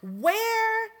father.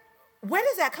 Where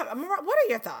does that come? What are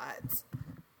your thoughts?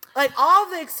 Like, all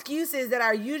the excuses that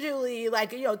are usually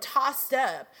tossed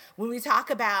up when we talk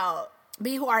about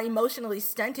people who are emotionally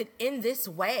stunted in this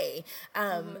way,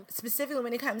 specifically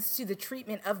when it comes to the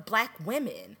treatment of Black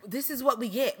women. This is what we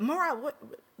get. Maura,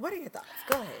 what are your thoughts?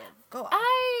 Go ahead. Go on.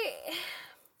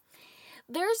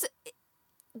 There's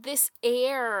this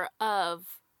air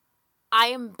of, I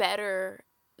am better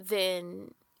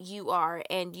than you are,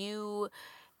 and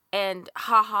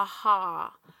ha ha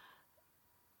ha,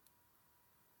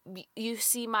 you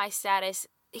see my status.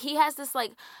 He has this,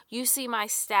 you see my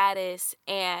status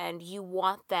and you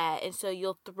want that, and so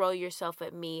you'll throw yourself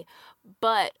at me.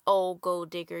 But, oh,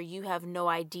 gold digger, you have no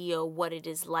idea what it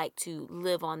is like to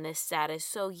live on this status.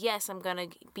 So, yes, I'm going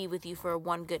to be with you for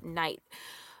one good night.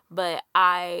 But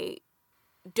I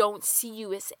don't see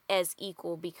you as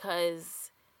equal,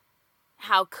 because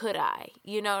how could I?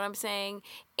 You know what I'm saying?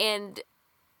 And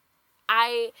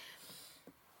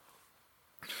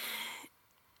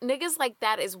niggas like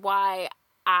that is why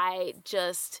I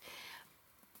just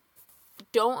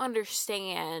don't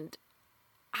understand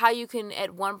how you can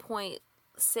at one point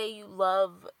say you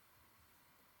love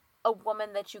a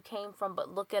woman that you came from, but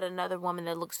look at another woman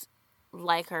that looks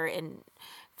like her and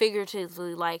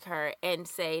figuratively like her and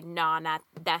say, nah,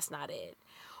 that's not it.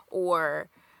 Or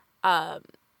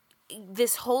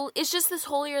it's just this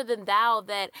holier than thou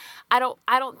that I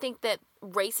don't think that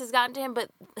race has gotten to him, but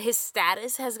his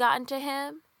status has gotten to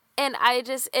him. And I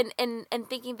just and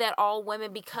thinking that all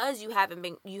women, because you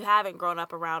haven't grown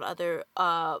up around other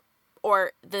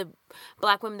or the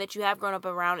Black women that you have grown up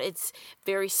around, it's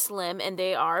very slim and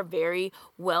they are very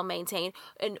well maintained,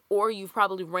 or you've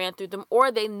probably ran through them, or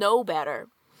they know better.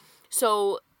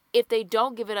 So if they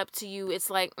don't give it up to you, it's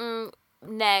like,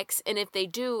 next. And if they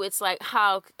do, it's like,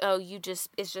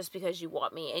 it's just because you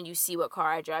want me, and you see what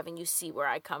car I drive, and you see where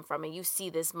I come from, and you see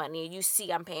this money, and you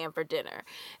see I'm paying for dinner.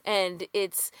 And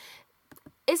it's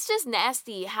just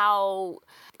nasty how,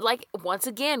 like, once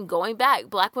again, going back,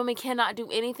 Black women cannot do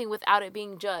anything without it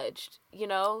being judged, you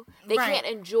know? They can't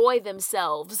enjoy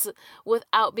themselves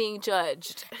without being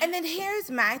judged. And then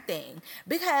here's my thing,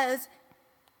 because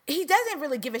he doesn't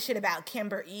really give a shit about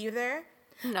Kimber either.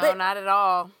 No, not at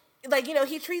all. Like, you know,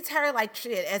 he treats her like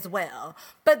shit as well.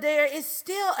 But there is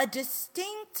still a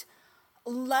distinct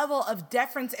level of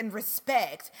deference and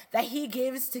respect that he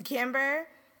gives to Kimber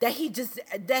that he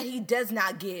does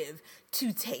not give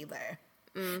to Taylor.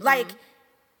 Mm-hmm. Like,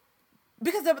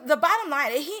 because the bottom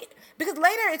line, because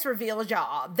later it's revealed,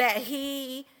 y'all, that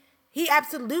he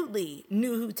absolutely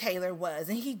knew who Taylor was,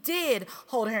 and he did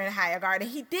hold her in higher regard,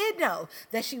 and he did know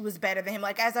that she was better than him,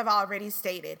 like, as I've already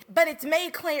stated. But it's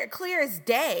made clear as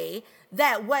day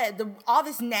that all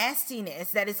this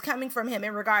nastiness that is coming from him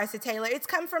in regards to Taylor, it's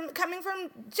coming from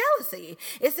jealousy.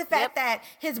 It's the fact that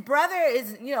his brother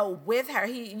is, you know, with her.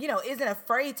 He, you know, isn't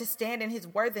afraid to stand in his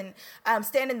worth and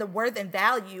stand in the worth and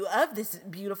value of this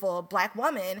beautiful Black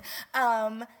woman.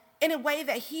 In a way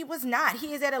that he was not.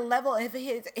 He is at a level of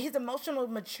his emotional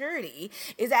maturity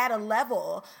is at a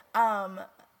level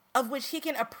of which he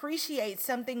can appreciate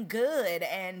something good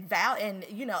and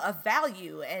you know, of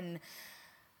value and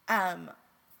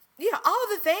you know, all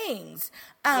the things.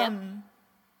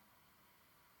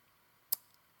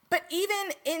 But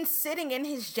even in sitting in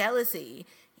his jealousy,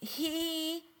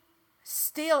 he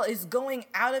still is going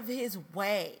out of his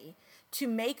way to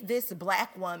make this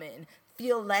Black woman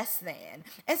feel less than.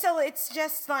 And so it's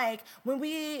just like when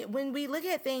we look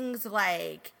at things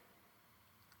like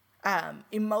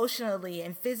emotionally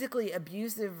and physically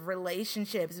abusive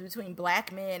relationships between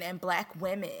Black men and Black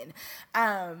women,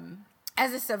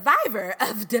 as a survivor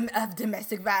of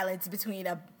domestic violence between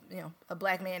a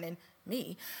Black man and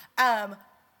me,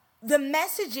 the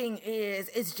messaging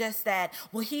is just that,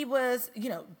 well, he was, you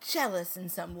know, jealous in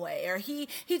some way, or he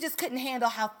just couldn't handle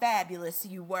how fabulous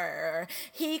you were, or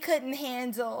he couldn't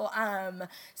handle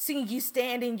seeing you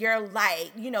stand in your light.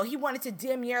 You know, he wanted to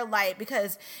dim your light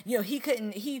because, you know,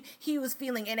 he was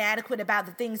feeling inadequate about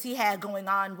the things he had going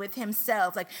on with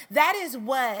himself. Like, that is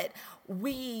what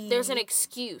there's an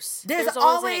excuse. There's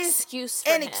always an excuse for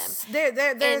him.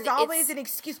 There's always an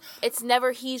excuse. It's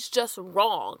never he's just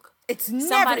wrong. It's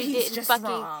never he's just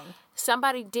wrong.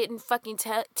 Somebody didn't fucking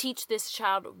teach this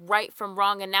child right from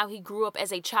wrong, and now he grew up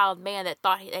as a child man that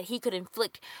thought that he could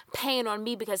inflict pain on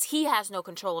me because he has no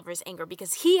control over his anger,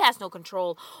 because he has no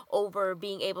control over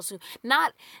being able to,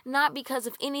 not because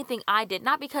of anything I did,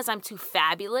 not because I'm too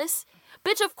fabulous.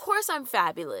 Bitch, of course I'm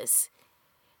fabulous.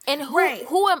 And who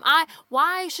am I?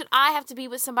 Why should I have to be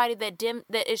with somebody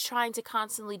that is trying to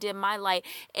constantly dim my light?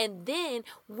 And then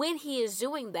when he is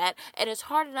doing that, and as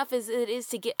hard enough as it is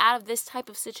to get out of this type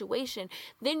of situation,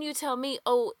 then you tell me,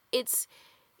 oh, it's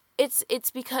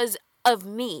because of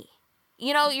me.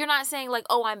 You know, you're not saying like,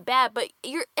 oh, I'm bad, but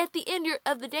you're at the end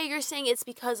of the day, you're saying it's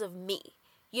because of me.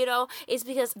 You know, it's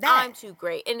because I'm too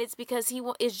great, and it's because he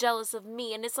is jealous of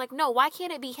me. And it's like, no, why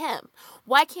can't it be him?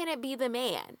 Why can't it be the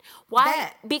man?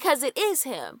 Why? Because it is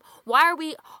him. Why are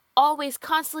we always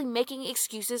constantly making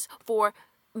excuses for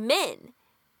men?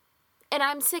 And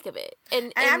I'm sick of it.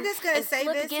 And I'm just going to say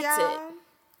this, y'all.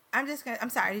 I'm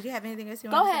sorry, did you have anything else you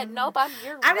want to say? Go ahead. Nope,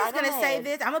 I'm just going to say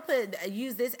this. I'm going to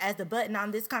use this as the button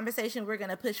on this conversation we're going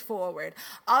to push forward.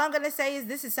 All I'm going to say is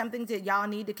this is something that y'all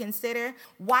need to consider.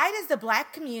 Why does the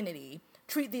Black community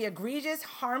treat the egregious,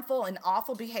 harmful, and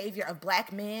awful behavior of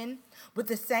Black men with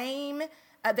the same,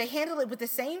 they handle it with the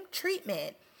same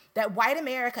treatment that white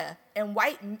America and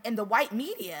the white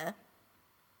media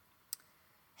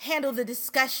handle the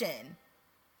discussion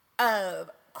of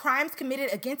crimes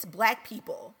committed against Black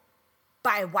people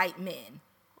by white men?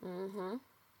 Mm-hmm.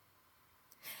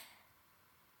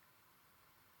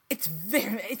 It's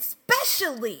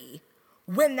especially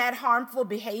when that harmful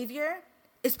behavior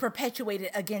is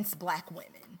perpetuated against Black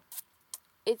women.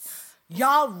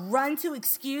 Y'all run to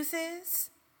excuses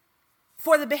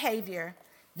for the behavior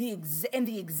in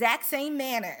the exact same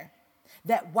manner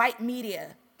that white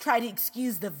media try to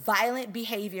excuse the violent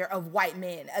behavior of white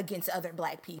men against other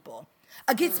Black people.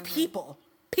 Against people,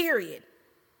 period.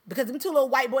 Because them two little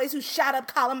white boys who shot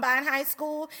up Columbine High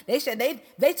School, they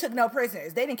took no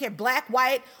prisoners. They didn't care, Black,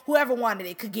 white, whoever wanted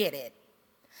it could get it.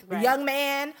 Right. The young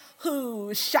man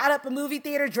who shot up a movie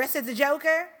theater dressed as a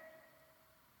Joker,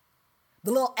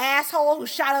 the little asshole who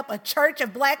shot up a church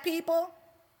of Black people,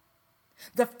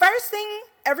 the first thing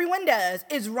everyone does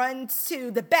is runs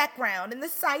to the background and the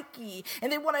psyche,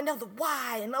 and they want to know the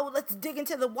why, and oh, let's dig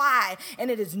into the why. And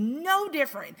it is no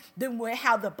different than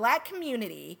how the Black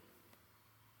community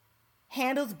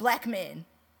handles Black men,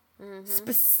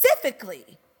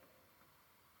 specifically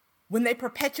when they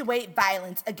perpetuate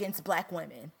violence against Black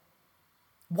women.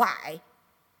 Why?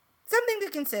 Something to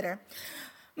consider.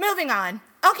 Moving on.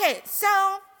 Okay,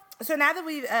 so now that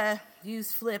we've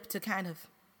used Flip to kind of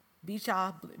beat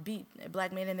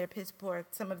Black men in their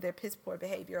some of their piss poor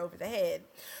behavior over the head,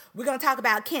 we're gonna talk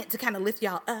about Kent to kind of lift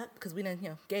y'all up, because we done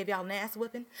gave y'all an ass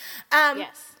whooping.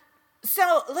 Yes.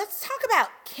 So let's talk about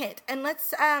Kent, and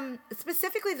let's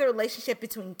specifically the relationship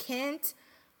between Kent,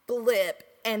 Flip,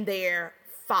 and their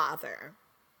father.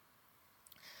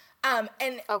 And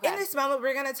in this moment,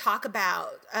 we're going to talk about,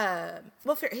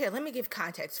 here, let me give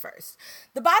context first.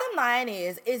 The bottom line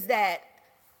is that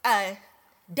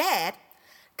Dad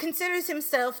considers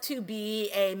himself to be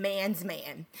a man's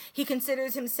man. He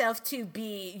considers himself to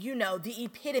be, the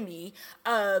epitome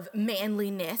of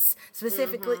manliness,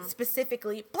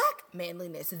 specifically Black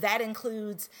manliness. That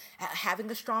includes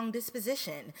having a strong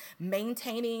disposition,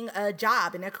 maintaining a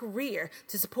job and a career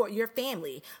to support your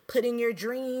family, putting your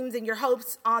dreams and your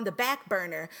hopes on the back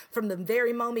burner from the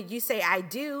very moment you say I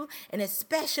do, and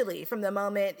especially from the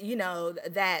moment,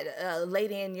 that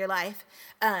lady in your life,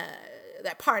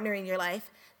 that partner in your life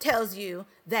tells you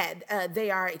that they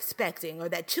are expecting, or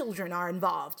that children are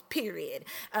involved, period.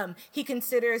 He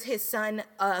considers his son,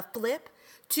 Flip,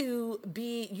 to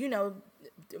be,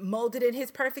 molded in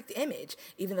his perfect image,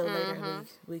 even though later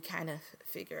we kind of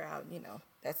figure out,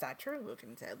 that's not true. We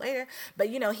can say it later. But,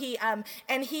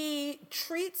 he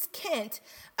treats Kent,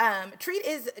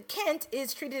 Kent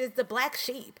is treated as the black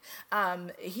sheep.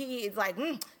 He is like,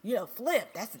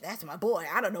 Flip, that's my boy.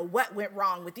 I don't know what went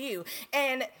wrong with you.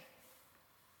 And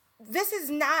this is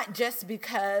not just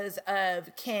because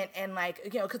of Kent and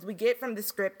because we get from the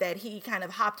script that he kind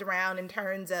of hopped around in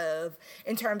terms of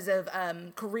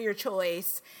career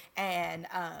choice, and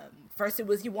first it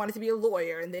was he wanted to be a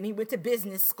lawyer, and then he went to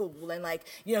business school, and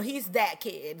he's that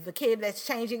kid, the kid that's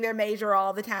changing their major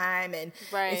all the time, and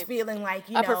is feeling like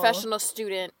a professional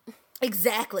student.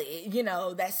 Exactly,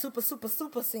 that super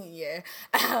senior.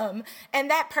 And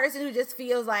that person who just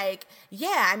feels like,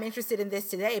 yeah, I'm interested in this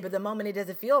today, but the moment it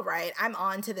doesn't feel right, I'm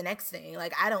on to the next thing.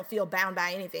 I don't feel bound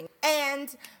by anything.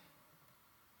 And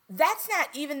that's not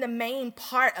even the main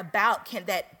part about Kent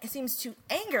that seems to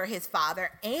anger his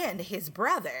father and his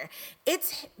brother.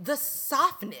 It's the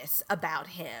softness about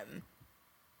him.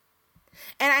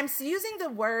 And I'm using the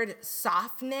word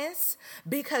softness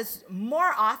because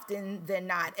more often than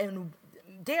not, and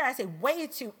dare I say way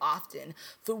too often,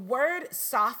 the word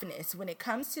softness when it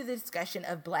comes to the discussion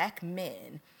of Black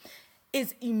men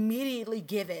is immediately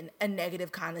given a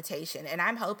negative connotation. And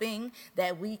I'm hoping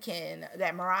that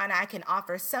Mara and I can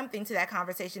offer something to that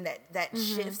conversation that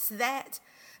shifts that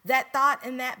thought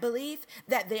and that belief,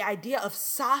 that the idea of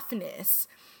softness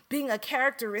being a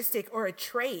characteristic or a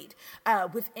trait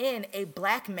within a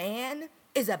Black man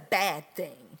is a bad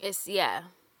thing.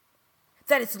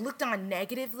 That it's looked on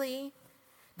negatively,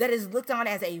 that is looked on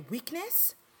as a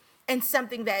weakness, and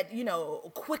something that,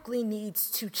 quickly needs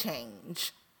to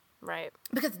change. Right.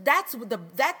 Because that's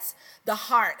the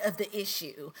heart of the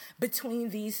issue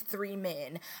between these three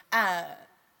men.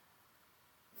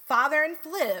 Father and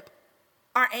Flip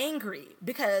are angry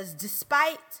because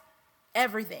despite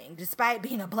everything, despite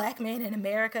being a Black man in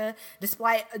America,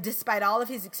 despite all of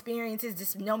his experiences,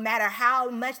 just no matter how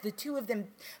much the two of them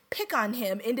pick on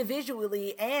him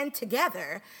individually and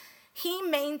together, he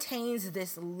maintains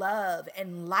this love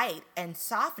and light and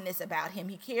softness about him.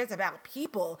 He cares about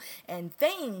people and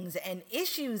things and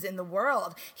issues in the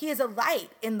world. He is a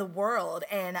light in the world,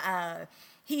 and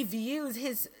he views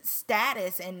his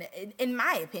status, and in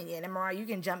my opinion, and Mariah, you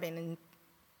can jump in and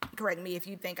correct me if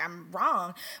you think I'm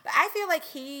wrong, but I feel like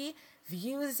he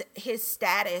views his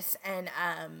status and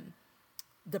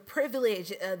the privilege,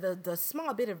 the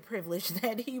small bit of privilege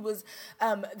that he was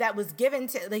that was given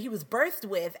to, that he was birthed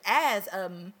with as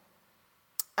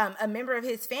a member of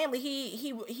his family.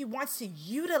 He wants to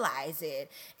utilize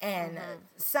it and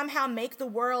somehow make the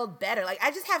world better.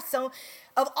 I just have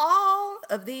of all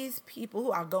of these people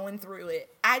who are going through it,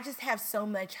 I just have so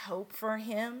much hope for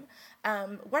him.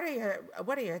 What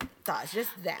are your thoughts?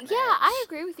 Just that much. Yeah, I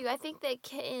agree with you. I think that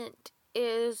Kent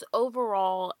is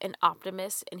overall an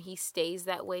optimist, and he stays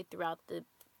that way throughout the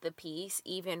piece,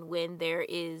 even when there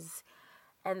is,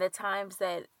 and the times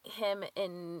that him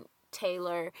and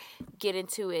Taylor get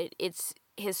into it, it's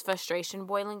his frustration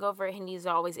boiling over, and he's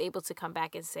always able to come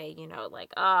back and say,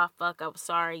 fuck, I'm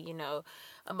sorry,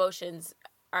 emotions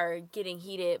are getting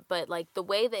heated, but like the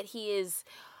way that he is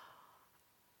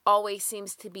always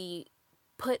seems to be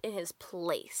put in his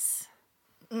place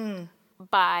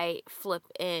by Flip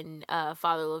and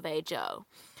Father LeVay Joe.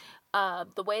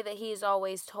 The way that he is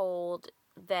always told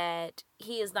that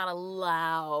he is not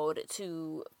allowed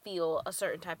to feel a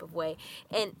certain type of way,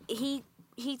 and he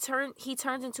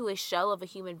turns into a shell of a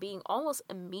human being almost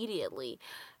immediately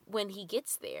when he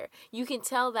gets there. You can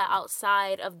tell that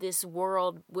outside of this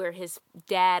world where his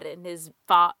dad and his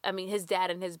dad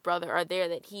and his brother are there,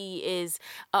 that he is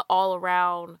all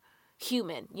around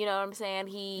human. You know what I'm saying?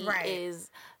 He is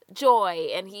joy,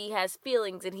 and he has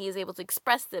feelings, and he is able to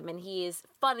express them, and he is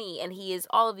funny, and he is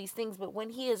all of these things. But when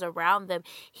he is around them,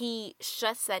 he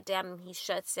shuts that down, and he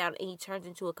shuts down, and he turns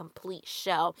into a complete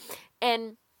shell.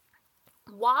 And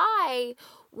why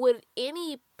would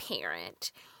any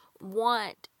parent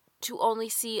want to only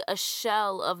see a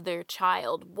shell of their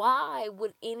child? Why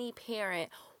would any parent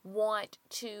want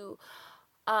to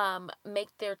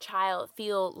make their child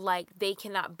feel like they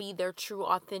cannot be their true,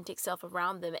 authentic self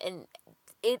around them? And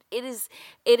it is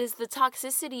the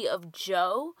toxicity of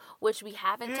Joe, which we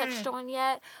haven't touched on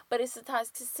yet, but it's the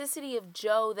toxicity of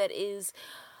Joe that is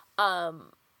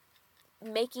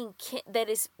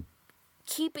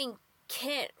keeping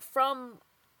Kent from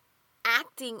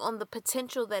acting on the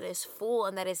potential that is full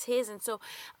and that is his. And so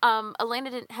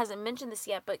Elena hasn't mentioned this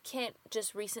yet, but Kent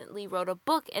just recently wrote a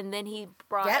book, and then he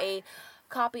brought a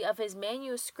copy of his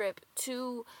manuscript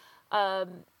to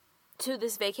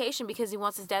this vacation because he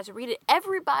wants his dad to read it.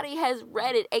 Everybody has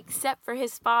read it except for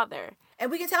his father. And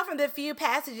we can tell from the few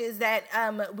passages that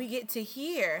we get to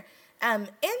hear in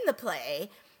the play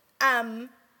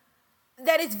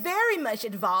that it's very much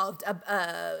involved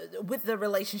with the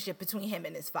relationship between him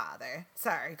and his father.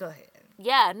 Sorry, go ahead.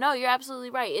 Yeah, no, you're absolutely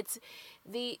right. It's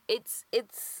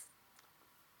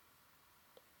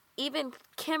even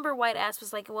Kimber White asked,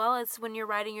 was like, well, it's when you're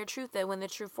writing your truth that when the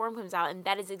true form comes out, and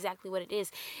that is exactly what it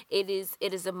is. It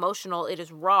is emotional, it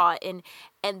is raw, and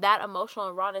that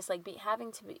emotional rawness, like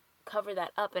having to cover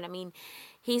that up. And I mean,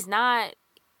 he's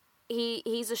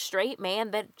a straight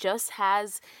man that just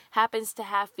happens to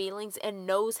have feelings and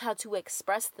knows how to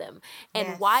express them.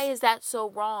 And why is that so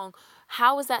wrong?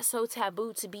 How is that so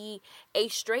taboo to be a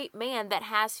straight man that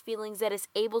has feelings, that is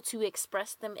able to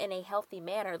express them in a healthy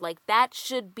manner? Like, that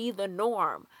should be the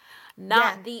norm,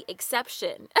 not the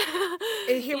exception.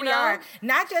 And here we are.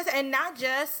 Not just,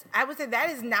 I would say that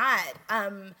is not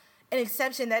an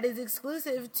exception that is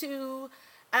exclusive to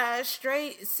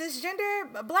straight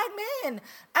cisgender black men.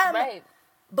 Right.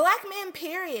 Black men,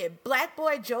 period. Black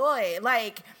boy joy.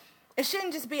 Like, it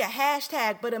shouldn't just be a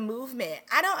hashtag, but a movement.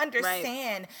 I don't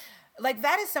understand. Right. Like,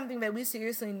 that is something that we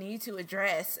seriously need to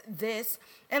address this.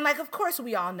 And, like, of course,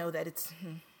 we all know that it's,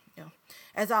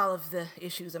 as all of the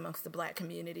issues amongst the black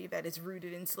community, that is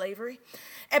rooted in slavery.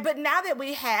 But now that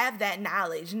we have that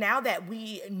knowledge, now that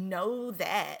we know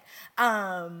that,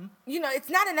 it's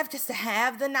not enough just to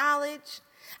have the knowledge.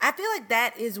 I feel like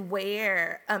that is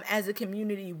where, as a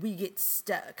community, we get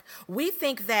stuck. We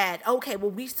think that, okay, well,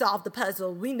 we solved the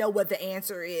puzzle. We know what the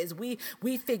answer is. We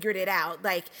figured it out.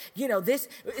 Like, this,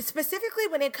 specifically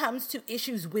when it comes to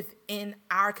issues within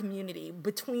our community,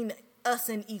 between us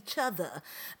and each other,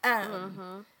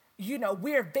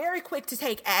 we're very quick to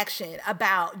take action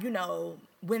about,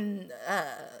 when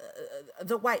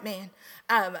the white man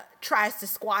tries to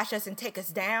squash us and take us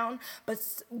down. But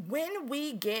when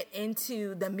we get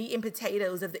into the meat and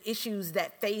potatoes of the issues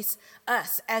that face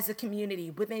us as a community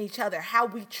within each other, how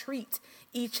we treat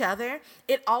each other,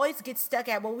 it always gets stuck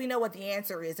at, well, we know what the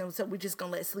answer is, and so we're just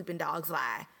going to let sleeping dogs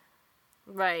lie.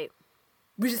 Right.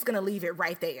 We're just going to leave it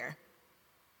right there.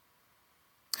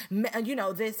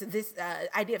 This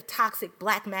idea of toxic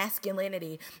black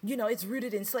masculinity, it's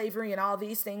rooted in slavery and all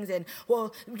these things. And,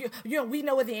 well, we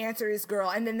know what the answer is,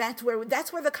 girl. And then that's where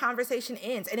the conversation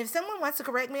ends. And if someone wants to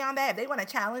correct me on that, if they want to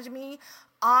challenge me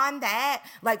on that,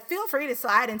 like, feel free to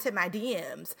slide into my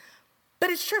DMs. But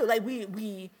it's true. Like,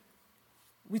 we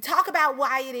talk about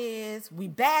why it is. We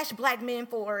bash black men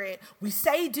for it. We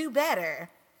say do better.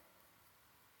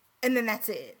 And then that's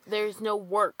it. There's no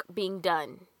work being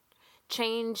done.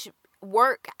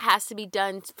 Work has to be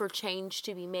done for change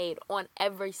to be made on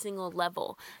every single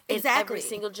level, in every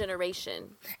single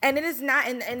generation. And it is not,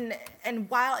 and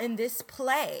while in this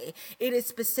play, it is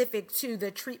specific to the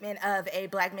treatment of a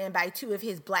black man by two of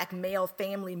his black male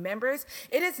family members,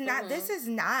 it is not, this is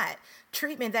not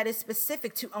treatment that is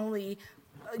specific to only,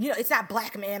 it's not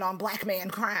black man on black man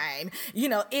crime.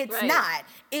 It's not.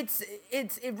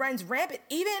 It runs rampant.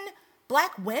 Even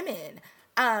black women.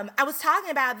 I was talking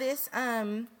about this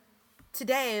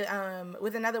today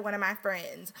with another one of my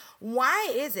friends.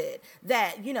 Why is it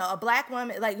that, a black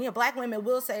woman, black women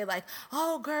will say like,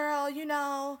 oh girl,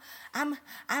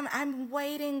 I'm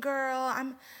waiting,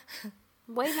 girl.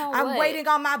 Waiting on I'm what? waiting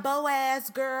on my Boaz,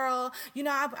 girl.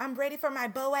 I'm ready for my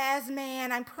Boaz man.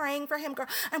 I'm praying for him, girl.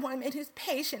 I want a man who's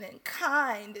patient and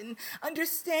kind and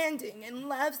understanding and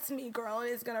loves me, girl,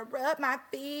 and is going to rub my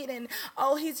feet. And,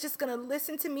 he's just going to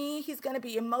listen to me. He's going to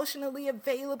be emotionally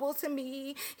available to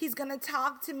me. He's going to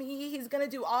talk to me. He's going to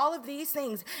do all of these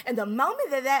things. And the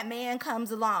moment that man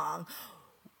comes along,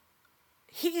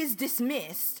 he is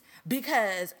dismissed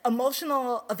because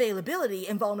emotional availability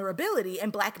and vulnerability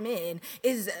in black men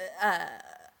is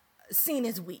seen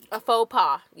as weak. A faux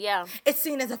pas, yeah. It's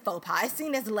seen as a faux pas. It's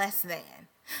seen as less than.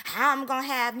 How I'm going to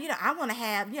have, I want to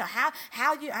have,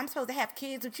 I'm supposed to have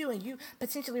kids with you and you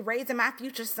potentially raising my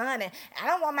future son. And I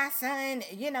don't want my son,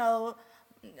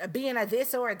 being a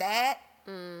this or that.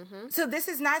 Mm-hmm. So this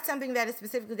is not something that is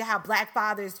specifically to how black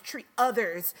fathers treat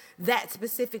others, that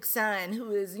specific son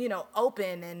who is,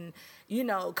 open and,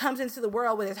 comes into the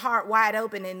world with his heart wide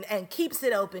open and keeps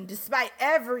it open despite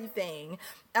everything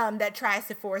that tries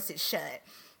to force it shut.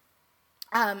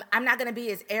 I'm not going to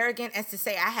be as arrogant as to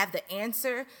say I have the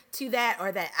answer to that,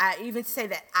 or that I even say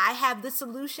that I have the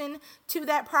solution to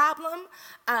that problem.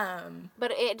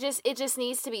 But it just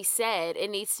needs to be said.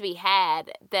 It needs to be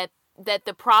had that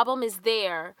the problem is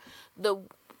there.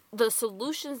 The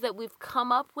solutions that we've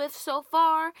come up with so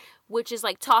far, which is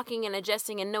like talking and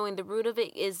adjusting and knowing the root of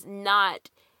it, is not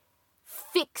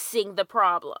fixing the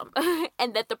problem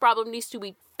and that the problem needs to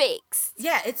be fixed.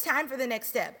 Yeah, it's time for the next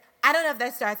step. I don't know if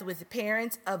that starts with the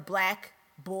parents of black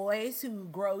boys who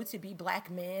grow to be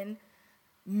black men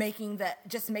making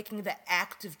the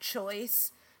active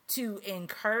choice to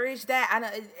encourage that. I know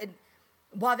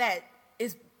while that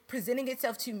is presenting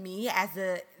itself to me as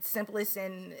the simplest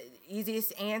and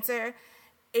easiest answer,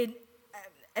 and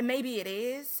maybe it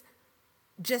is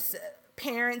just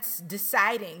parents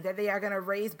deciding that they are going to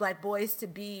raise black boys to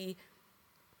be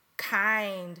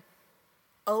kind,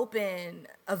 open,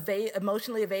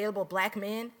 emotionally available black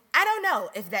men. I don't know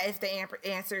if the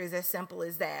answer is as simple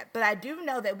as that, but I do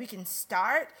know that we can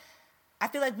start. I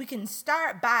feel like we can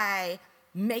start by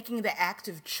making the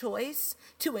active choice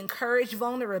to encourage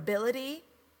vulnerability.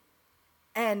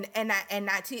 And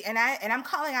I'm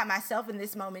calling out myself in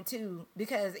this moment too,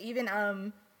 because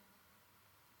even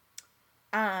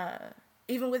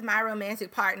with my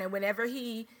romantic partner, whenever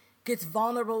he gets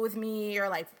vulnerable with me, or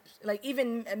like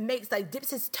even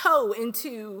dips his toe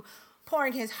into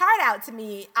pouring his heart out to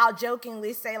me, I'll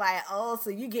jokingly say like, oh, so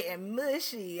you getting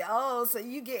mushy. Oh, so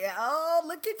you getting,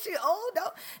 look at you. Oh,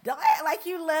 don't act like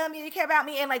you love me, you care about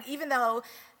me. And like, even though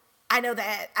I know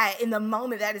that in the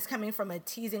moment that is coming from a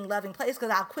teasing, loving place, because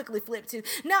I'll quickly flip to,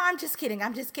 no, I'm just kidding.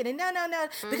 No.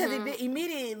 Because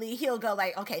immediately he'll go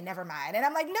like, okay, never mind. And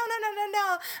I'm like, no.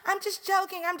 I'm just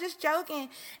joking.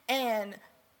 And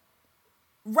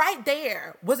right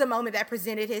there was a moment that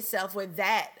presented itself where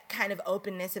that kind of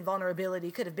openness and vulnerability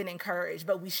could have been encouraged,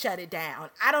 but we shut it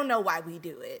down. I don't know why we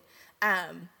do it.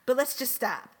 But let's just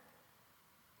stop.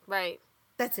 Right.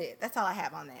 That's it. That's all I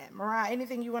have on that. Mariah,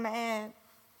 anything you want to add?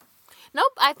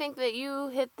 Nope, I think that you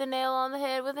hit the nail on the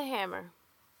head with a hammer.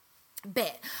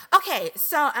 Bet. Okay,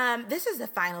 so this is the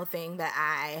final thing that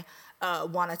I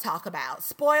want to talk about.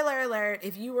 Spoiler alert,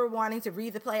 if you were wanting to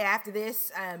read the play after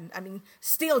this,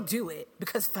 still do it,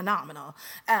 because phenomenal.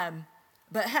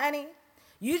 But honey,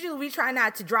 usually we try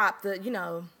not to drop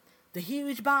the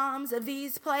huge bombs of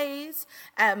these plays,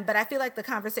 but I feel like the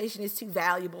conversation is too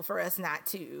valuable for us not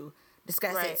to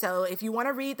discuss it. So if you want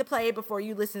to read the play before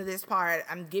you listen to this part,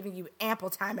 I'm giving you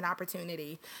ample time and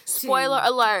opportunity. Spoiler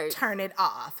alert. Turn it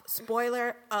off.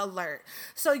 Spoiler alert.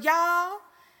 So y'all,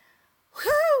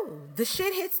 the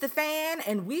shit hits the fan,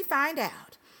 and we find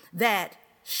out that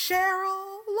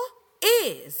Cheryl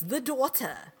is the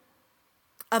daughter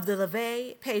of the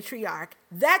LeVay patriarch.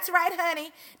 That's right,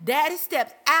 honey. Daddy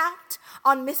stepped out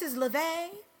on Mrs. LeVay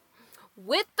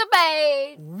with the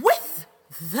maid.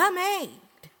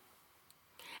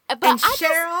 But and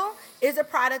Cheryl is a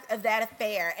product of that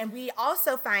affair. And we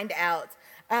also find out,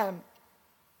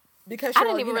 because Cheryl, I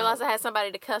didn't even realize I had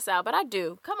somebody to cuss out, but I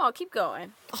do. Come on, keep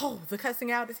going. Oh, the cussing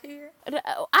out is here?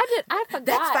 I forgot.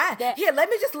 That's fine. Here, let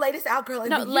me just lay this out, girl.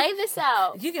 No, lay this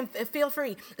out. You can feel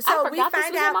free. So we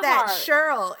find out that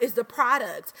Cheryl is the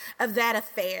product of that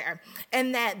affair,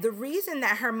 and that the reason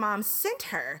that her mom sent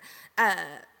her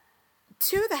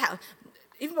to the house,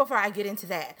 even before I get into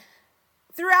that,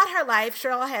 throughout her life,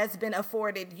 Cheryl has been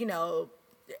afforded,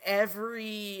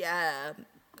 every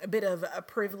bit of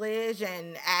privilege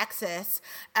and access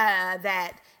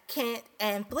that Kent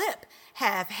and Flip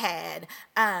have had,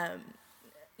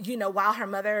 while her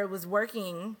mother was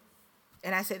working,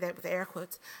 and I say that with air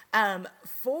quotes,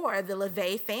 for the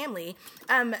LaVey family.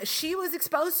 She was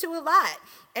exposed to a lot.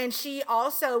 And she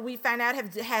also, we found out,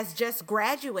 has just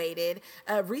graduated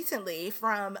recently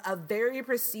from a very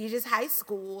prestigious high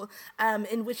school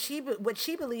in which what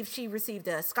she believes she received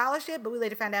a scholarship. But we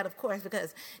later found out, of course,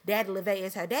 because Daddy LaVey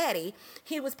is her daddy,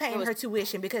 he was paying her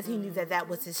tuition because he knew that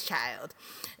was his child.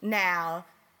 Now,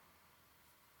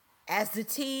 as the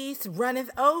tea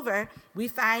runneth over, we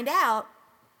find out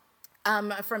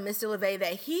from Mr. LaVey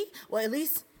that at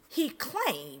least he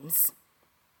claims,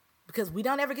 because we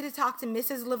don't ever get to talk to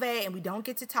Mrs. LaVey and we don't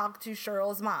get to talk to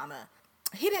Cheryl's mama.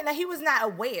 He was not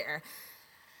aware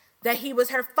that he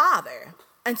was her father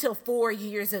until 4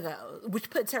 years ago, which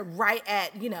puts her right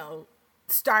at,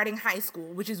 starting high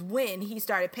school, which is when he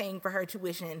started paying for her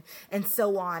tuition and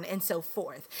so on and so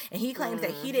forth. And he claims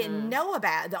that he didn't know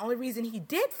about it. The only reason he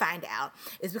did find out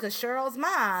is because Cheryl's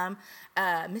mom,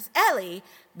 Miss Ellie,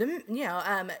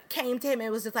 came to him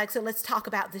and was just like, so let's talk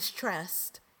about this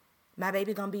trust. My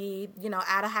baby gonna be,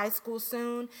 out of high school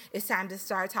soon. It's time to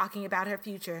start talking about her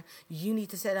future. You need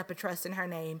to set up a trust in her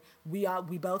name. We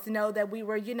both know that we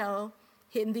were,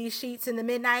 hitting these sheets in the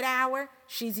midnight hour.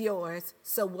 She's yours.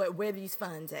 So where are these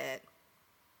funds at?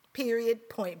 Period.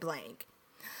 Point blank.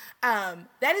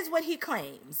 That is what he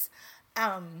claims.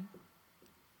 But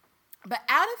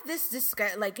out of this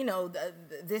discussion,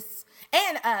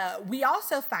 we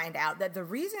also find out that the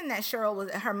reason that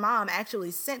her mom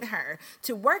actually sent her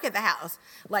to work at the house,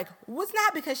 was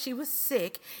not because she was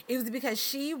sick. It was because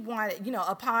she wanted,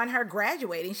 upon her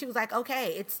graduating, she was like,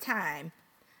 okay, it's time.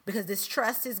 Because this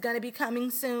trust is going to be coming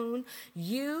soon.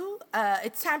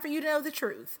 It's time for you to know the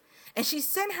truth. And she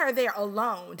sent her there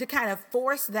alone to kind of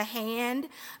force the hand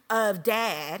of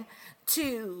Dad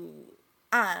to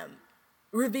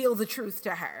reveal the truth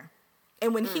to her.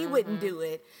 And when he wouldn't do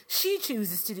it, she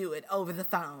chooses to do it over the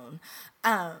phone.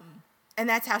 And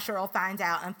that's how Cheryl finds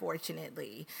out,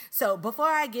 unfortunately. So before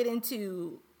I get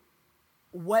into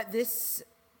what this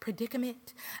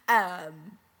predicament,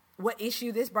 what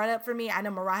issue this brought up for me, I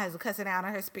know Mariah is cussing out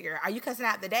on her spirit. Are you cussing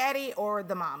out the daddy or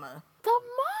the mama? The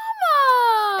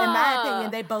mama! In my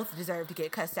opinion, they both deserve to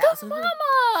get cussed out. The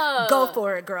mama! Go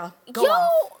for it, girl. Go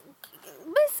off.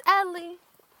 Miss Ellie,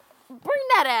 bring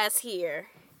that ass here.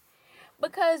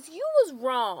 Because you was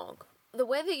wrong. The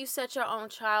way that you set your own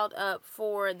child up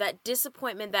for that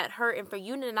disappointment, that hurt, and for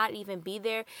you to not even be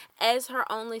there as her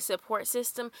only support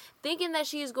system, thinking that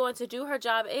she is going to do her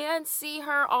job and see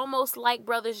her almost like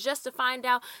brothers just to find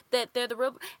out that they're the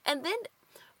real... And then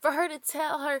for her to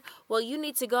tell her, well, you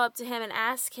need to go up to him and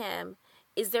ask him,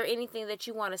 is there anything that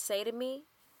you want to say to me?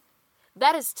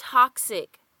 That is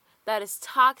toxic. That is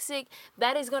toxic.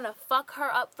 That is going to fuck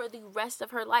her up for the rest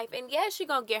of her life. And yes, she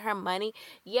going to get her money.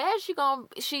 Yes,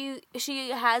 she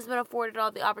has been afforded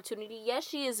all the opportunity. Yes,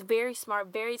 she is very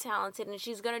smart, very talented, and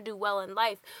she's going to do well in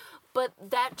life. But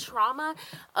that trauma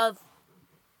of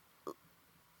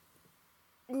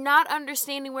not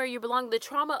understanding where you belong, the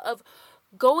trauma of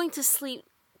going to sleep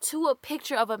to a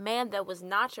picture of a man that was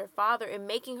not your father and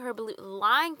making her believe,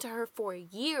 lying to her for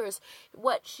years.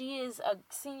 She is a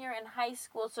senior in high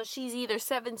school, so she's either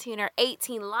 17 or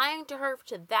 18, lying to her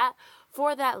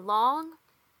for that long.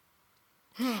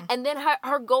 And then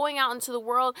her going out into the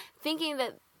world thinking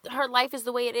that her life is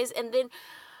the way it is, and then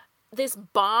this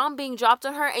bomb being dropped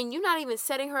on her, and you not even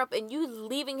setting her up, and you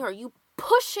leaving her, you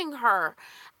pushing her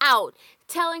out,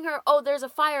 telling her, oh, there's a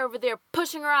fire over there,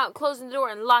 pushing her out, closing the door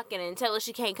and locking it and telling her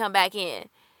she can't come back in.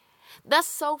 That's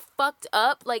so fucked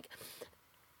up.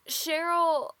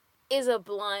 Cheryl is a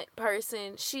blunt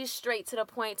person. She's straight to the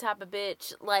point type of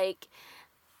bitch.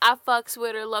 I fucks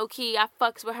with her low key. I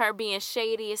fucks with her being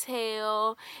shady as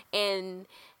hell. And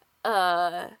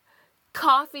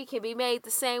coffee can be made the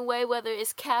same way, whether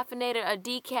it's caffeinated or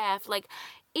decaf.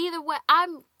 Either way,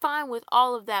 I'm fine with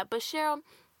all of that. But Cheryl,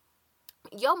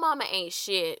 your mama ain't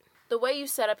shit. The way you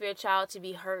set up your child to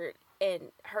be hurt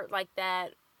like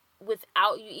that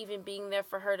without you even being there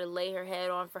for her to lay her head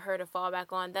on, for her to fall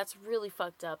back on, that's really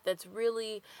fucked up. That's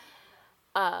really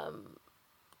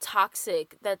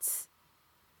toxic. It's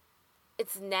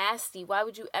nasty. Why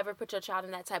would you ever put your child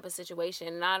in that type of situation?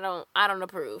 And I don't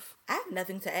approve. I have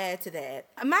nothing to add to that.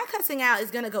 My cussing out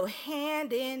is going to go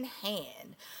hand in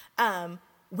hand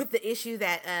with the issue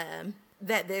that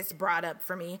that this brought up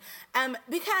for me,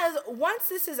 because once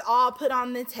this is all put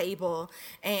on the table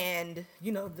and,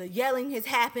 you know, the yelling has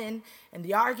happened and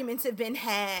the arguments have been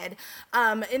had,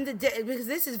 because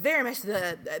this is very much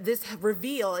this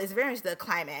reveal is very much the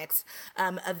climax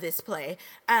of this play.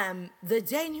 The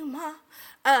denouement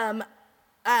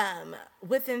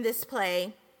within this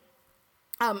play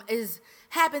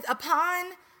happens upon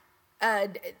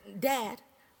Dad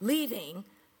leaving.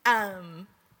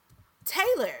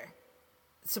 Taylor,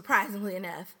 surprisingly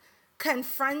enough,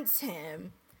 confronts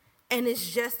him and is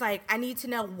just like, I need to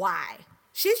know why.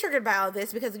 She's triggered by all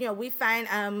this because, you know, we find,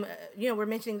 we're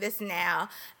mentioning this now,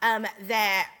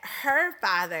 that her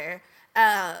father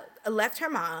left her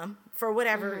mom for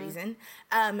whatever reason,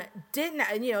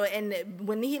 didn't, you know, and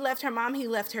when he left her mom, he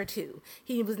left her too.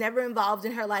 He was never involved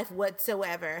in her life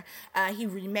whatsoever. He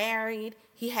remarried.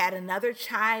 He had another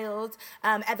child.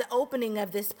 At the opening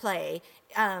of this play,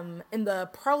 in the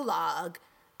prologue,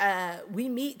 we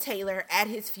meet Taylor at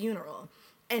his funeral.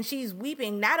 And she's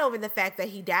weeping not over the fact that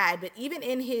he died, but even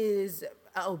in his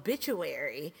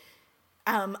obituary,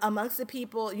 amongst the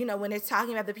people, you know, when it's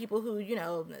talking about the people who, you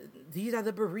know, these are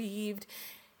the bereaved,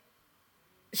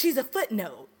 she's a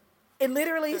footnote. It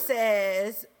literally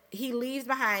says he leaves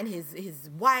behind his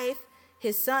wife,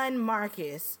 his son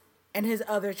Marcus, and his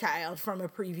other child from a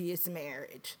previous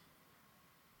marriage.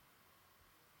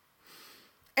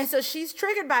 And so she's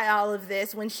triggered by all of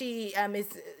this when she is,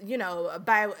 you know,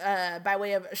 by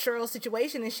way of Cheryl's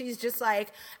situation, and she's just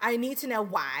like, I need to know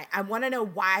why. I want to know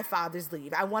why fathers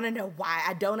leave. I want to know why.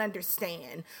 I don't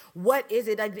understand. What is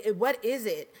it? Like, what is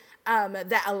it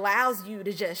that allows you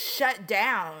to just shut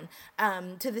down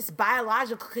to this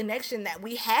biological connection that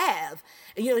we have?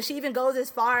 You know, she even goes as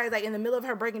far as, like, in the middle of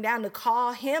her breaking down, to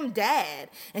call him Dad.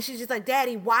 And she's just like,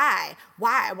 Daddy, why?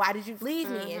 Why did you leave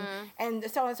me? And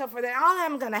so on and so forth. And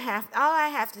all I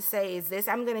have to say is this.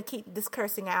 I'm going to keep this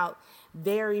cursing out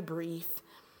very brief.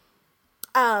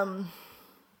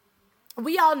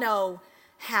 We all know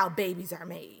how babies are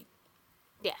made.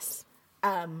 Yes.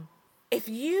 If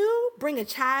you bring a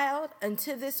child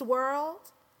into this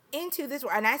world,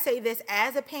 and I say this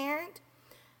as a parent,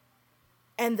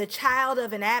 and the child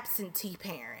of an absentee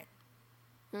parent,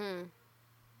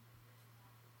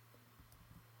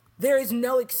 there is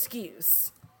no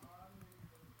excuse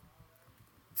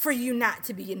for you not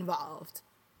to be involved.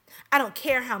 I don't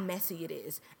care how messy it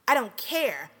is. I don't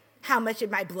care how much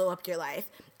it might blow up your life.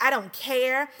 I don't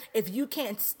care if you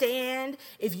can't stand,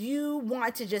 if you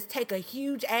want to just take a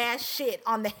huge ass shit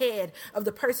on the head of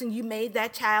the person you made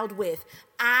that child with.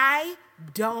 I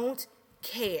don't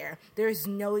care. There is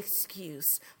no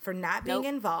excuse for not being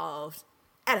involved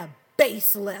at a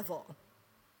base level.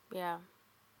 Yeah.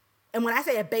 And when I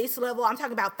say a base level, I'm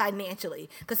talking about financially.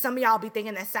 Because some of y'all be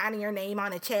thinking that signing your name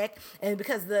on a check, and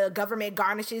because the government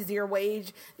garnishes your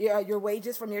wages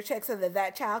from your check so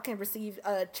that child can receive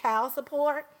child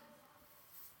support,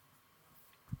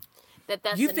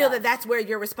 you feel that that's where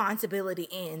your responsibility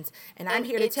ends. And I'm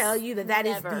here to tell you that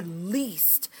is the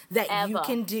least that you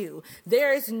can do.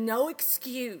 There is no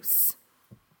excuse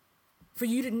for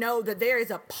you to know that there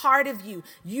is a part of you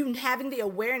having the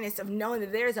awareness of knowing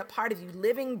that there is a part of you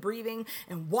living, breathing,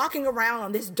 and walking around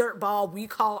on this dirt ball we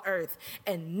call Earth,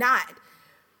 and not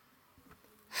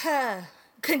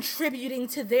contributing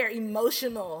to their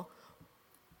emotional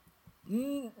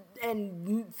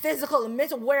and physical and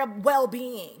mental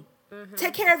well-being.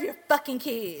 Take care of your fucking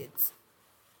kids.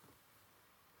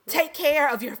 Take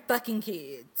care of your fucking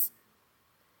kids.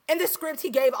 In the script, he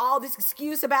gave all this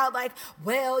excuse about, like,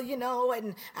 well, you know,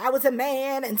 and I was a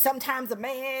man, and sometimes a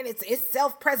man, it's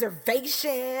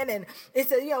self-preservation, and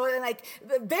it's, you know, like,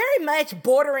 very much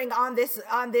bordering on this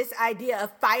idea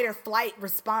of fight or flight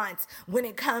response when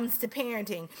it comes to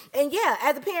parenting. And yeah,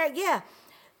 as a parent,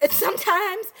 it's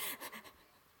sometimes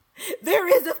there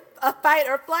is a fight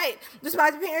or flight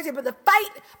response to parenting, but the fight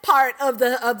part of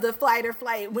the flight or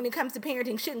flight when it comes to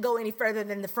parenting shouldn't go any further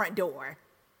than the front door.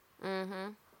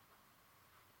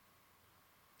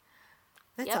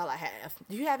 That's all I have.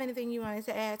 Do you have anything you wanted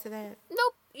to add to that?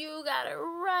 Nope. You got it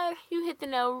right. You hit the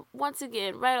nail once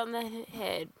again, right on the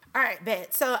head. All right,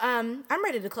 bet. So I'm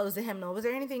ready to close the hymnal. Was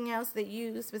there anything else that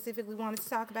you specifically wanted to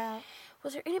talk about?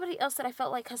 Was there anybody else that I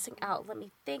felt like cussing out? Let me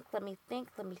think.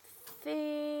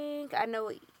 I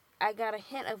know I got a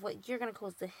hint of what you're going to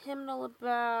close the hymnal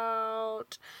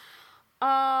about.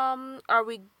 Where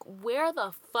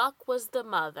the fuck was the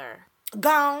mother?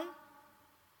 Gone.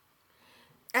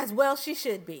 As well she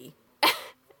should be.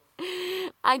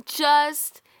 I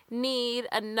just need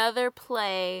another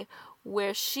play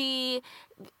where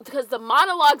because the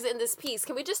monologues in this piece,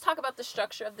 can we just talk about the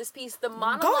structure of this piece? The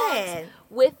monologues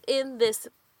within this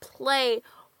play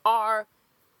are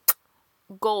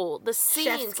gold. The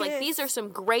scenes, like, these are some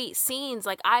great scenes.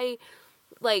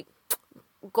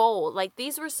 Gold. Like,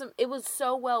 it was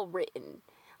so well written.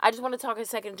 I just want to talk a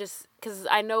second, just because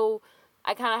I know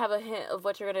I kind of have a hint of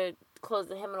what you're going to close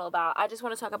the hymnal about. I just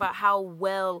want to talk about how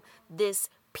well this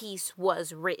piece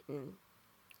was written.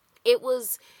 It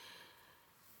was,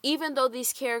 even though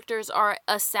these characters are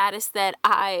a status that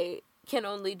I can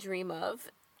only dream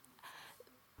of,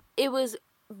 it was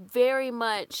very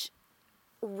much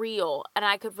real, and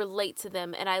I could relate to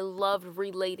them, and I loved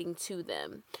relating to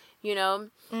them, you know?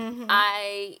 Mm-hmm.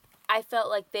 I felt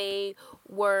like they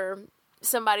were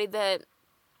somebody that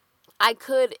I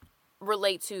could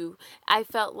relate to. I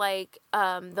felt like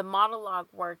the monologue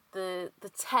work, the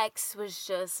text was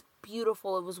just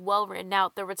beautiful. It was well written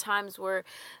out. There were times where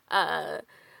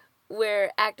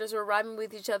actors were rhyming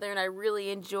with each other, and I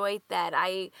really enjoyed that.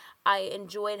 I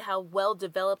enjoyed how well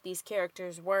developed these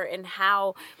characters were, and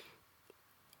how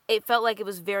it felt like it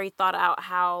was very thought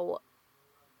out,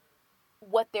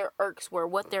 what their irks were,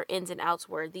 what their ins and outs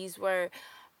were. These were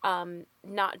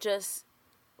not just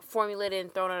formulated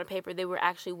and thrown on a paper. They were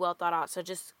actually well thought out. So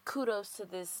just kudos to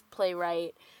this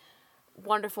playwright.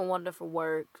 Wonderful, wonderful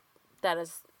work. I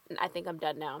think I'm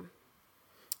done now.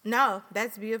 No,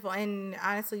 that's beautiful. And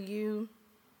honestly, you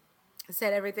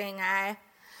said everything I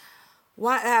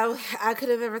could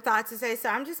have ever thought to say. So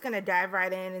I'm just going to dive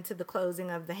right into the closing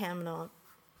of the hymnal.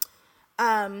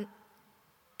 In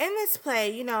this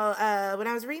play, when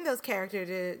I was reading those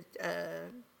character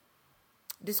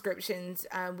descriptions,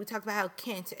 we talked about how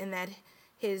Kent, and that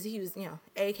he was,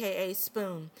 AKA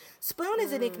Spoon. Spoon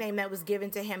is a nickname that was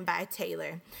given to him by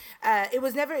Taylor. It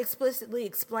was never explicitly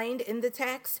explained in the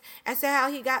text as to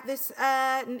how he got this.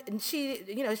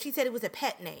 She said it was a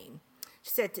pet name. She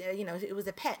said, it was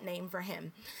a pet name for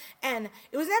him. And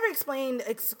it was never explained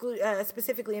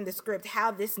specifically in the script how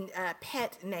this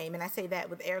pet name, and I say that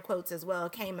with air quotes as well,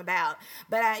 came about.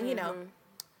 But,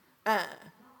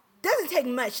 doesn't take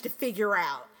much to figure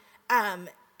out.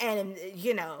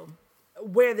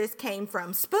 Where this came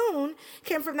from. Spoon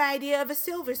came from the idea of a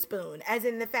silver spoon, as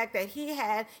in the fact that he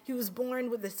was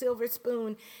born with a silver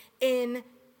spoon in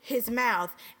his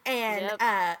mouth. And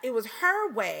it was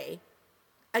her way.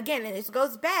 Again, and this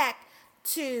goes back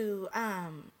to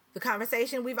the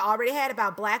conversation we've already had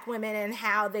about Black women and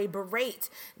how they berate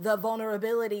the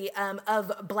vulnerability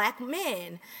of Black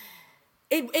men.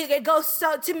 It goes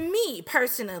so, to me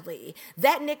personally,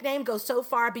 that nickname goes so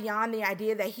far beyond the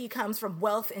idea that he comes from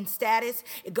wealth and status.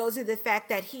 It goes to the fact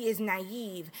that he is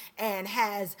naive and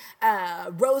has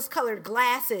rose-colored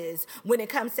glasses when it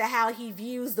comes to how he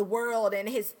views the world and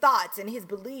his thoughts and his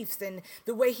beliefs and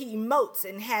the way he emotes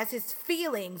and has his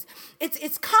feelings.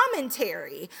 It's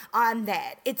commentary on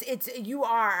that. You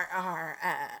are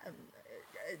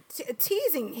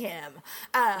teasing him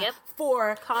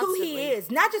for constantly who he is,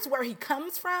 not just where he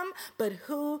comes from, but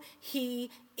who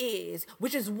he is,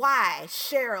 which is why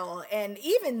Cheryl and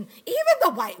even the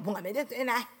white woman,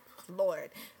 Lord,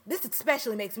 this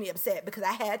especially makes me upset because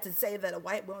I had to say that a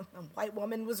white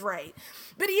woman was right.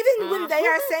 But even when they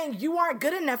are saying you aren't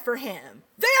good enough for him,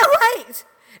 they are right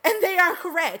and they are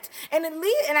correct. And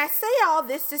I say all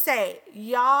this to say,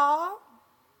 y'all,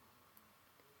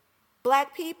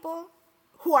 Black people,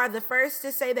 who are the first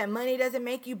to say that money doesn't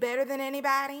make you better than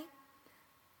anybody,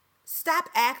 stop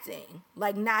acting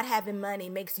like not having money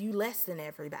makes you less than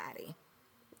everybody.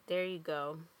 There you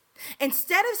go.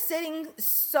 Instead of sitting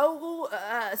so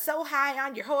high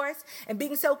on your horse and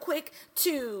being so quick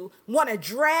to want to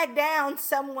drag down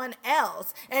someone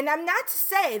else, and I'm not to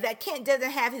say that Kent doesn't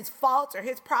have his faults or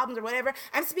his problems or whatever.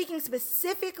 I'm speaking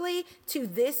specifically to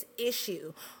this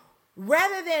issue.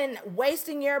 Rather than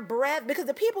wasting your breath, because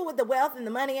the people with the wealth and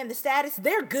the money and the status,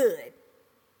 they're good.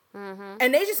 Mm-hmm.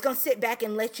 And they're just going to sit back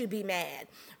and let you be mad.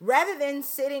 Rather than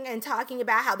sitting and talking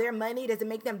about how their money doesn't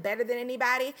make them better than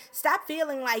anybody, stop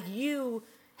feeling like you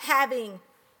having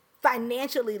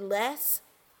financially less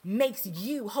makes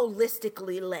you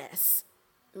holistically less.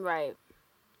 Right.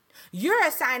 You're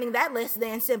assigning that less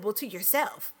than symbol to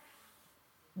yourself.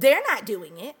 They're not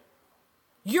doing it.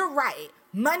 You're right.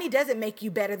 Money doesn't make you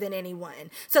better than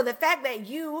anyone. So the fact that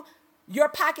your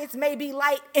pockets may be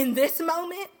light in this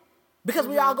moment, because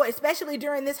we all go, especially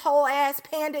during this whole ass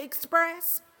Panda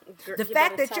Express, the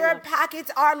fact that your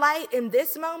pockets are light in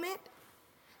this moment,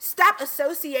 stop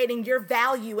associating your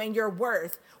value and your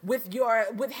worth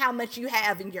with how much you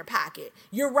have in your pocket.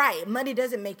 You're right. Money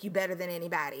doesn't make you better than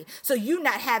anybody. So you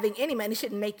not having any money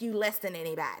shouldn't make you less than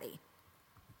anybody.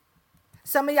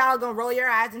 Some of y'all gonna roll your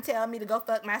eyes and tell me to go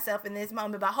fuck myself in this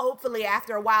moment, but hopefully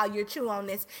after a while you chew on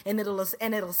this and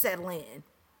it'll settle in.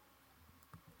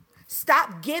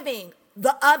 Stop giving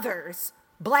the others,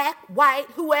 black, white,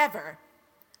 whoever,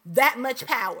 that much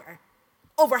power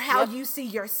over how you see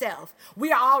yourself.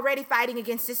 We are already fighting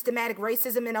against systematic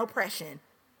racism and oppression.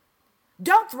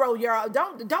 Don't throw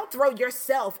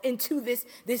yourself into this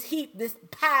heap, this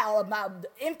pile about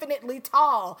infinitely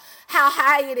tall, how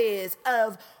high it is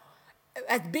of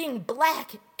as being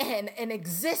black and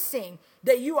existing,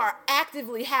 that you are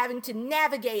actively having to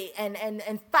navigate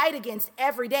and fight against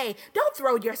every day. Don't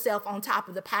throw yourself on top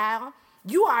of the pile.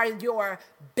 You are your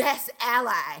best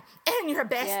ally and your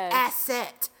best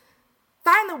asset.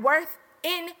 Find the worth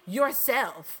in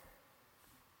yourself.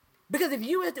 Because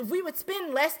if we would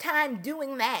spend less time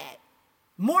doing that,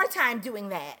 more time doing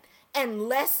that, and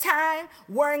less time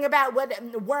worrying about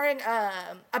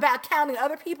about counting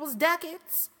other people's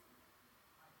ducats,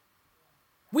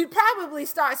 we'd probably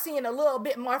start seeing a little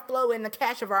bit more flow in the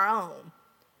cash of our own.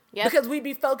 Yep. Because we'd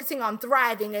be focusing on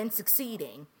thriving and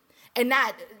succeeding and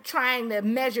not trying to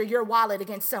measure your wallet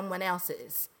against someone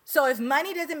else's. So if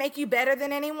money doesn't make you better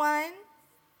than anyone,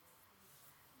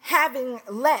 having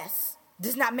less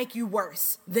does not make you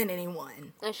worse than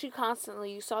anyone. And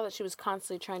you saw that she was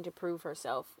constantly trying to prove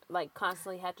herself. Like,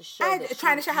 constantly had to show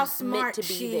trying to show how smart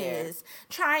she is.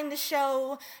 Trying to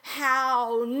show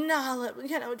how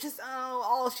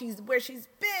where she's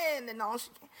been and all she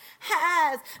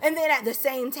has. And then at the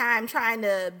same time trying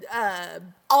to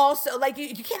also, like,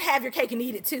 you can't have your cake and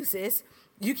eat it too, sis.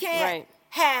 You can't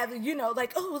have,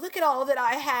 oh, look at all that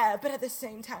I have, but at the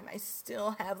same time, I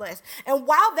still have less. And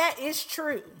while that is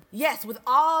true, yes, with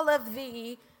all of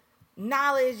the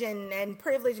knowledge and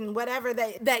privilege and whatever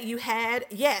that you had,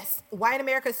 yes, white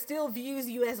America still views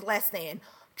you as less than.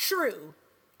 True.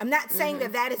 I'm not saying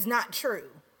that is not true.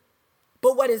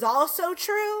 But what is also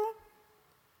true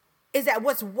is that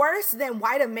what's worse than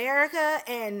white America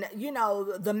and,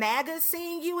 the MAGAs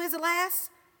seeing you as less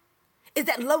is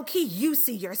that low-key you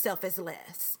see yourself as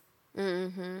less.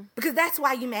 Mm-hmm. Because that's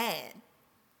why you're mad.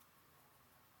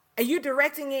 And you're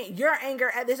directing your anger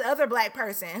at this other black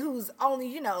person who's only,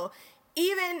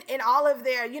 even in all of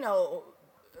their,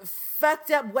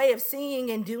 fucked up way of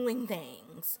seeing and doing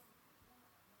things,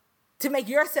 to make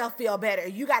yourself feel better,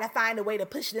 you got to find a way to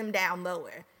push them down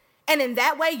lower. And in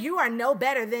that way, you are no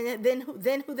better than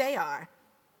who they are.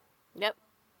 Yep.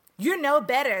 You're no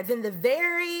better than the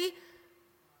very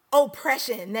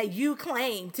oppression that you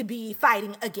claim to be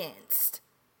fighting against.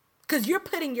 Because you're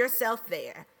putting yourself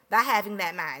there by having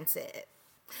that mindset.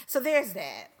 So there's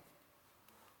that.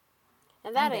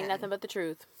 And that ain't nothing but the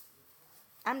truth.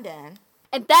 I'm done.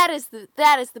 And that is the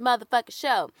motherfucking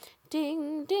show.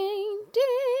 Ding, ding, ding.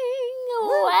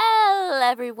 Woo. Well,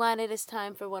 everyone, it is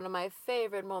time for one of my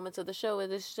favorite moments of the show. In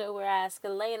this show where I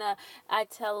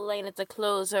tell Elena to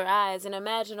close her eyes and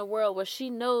imagine a world where she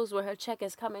knows where her check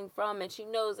is coming from and she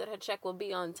knows that her check will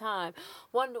be on time.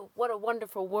 What a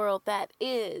wonderful world that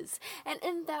is. And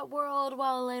in that world,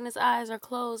 while Elena's eyes are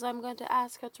closed, I'm going to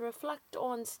ask her to reflect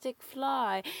on Stick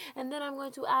Fly. And then I'm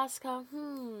going to ask her,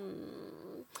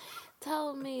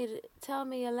 Tell me,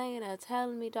 Elena,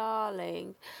 tell me,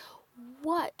 darling,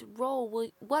 what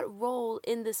role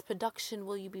in this production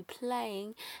will you be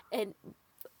playing, and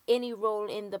any role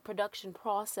in the production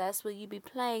process will you be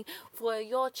playing, for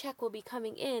your check will be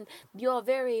coming in, your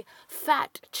very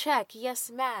fat check, yes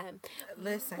ma'am.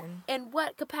 Listen. In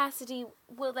what capacity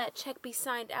will that check be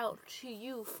signed out to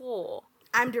you for?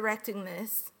 I'm directing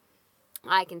this.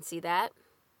 I can see that.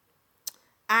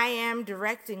 I am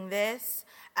directing this.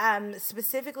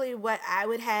 Specifically what I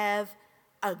would have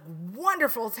a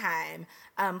wonderful time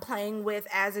playing with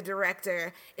as a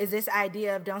director is this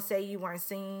idea of don't say you weren't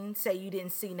seen, say you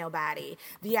didn't see nobody.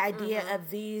 The idea of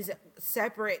these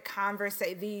separate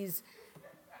conversations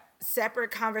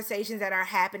that are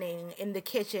happening in the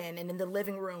kitchen and in the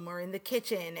living room, or in the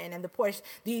kitchen and in the porch,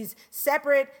 these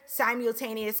separate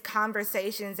simultaneous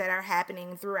conversations that are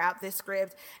happening throughout this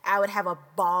script. I would have a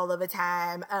ball of a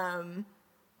time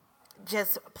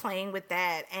just playing with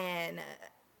that, and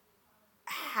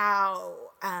how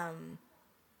I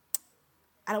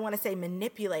don't want to say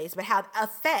manipulates, but how it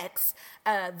affects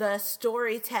the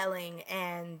storytelling.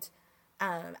 And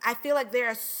I feel like there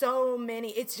are so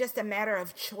many, it's just a matter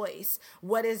of choice.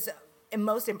 What is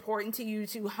most important to you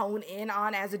to hone in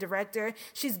on as a director?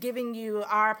 She's giving you,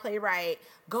 our playwright,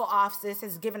 Go Off Sis,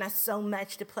 has given us so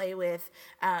much to play with.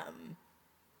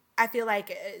 I feel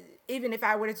like even if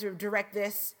I were to direct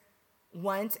this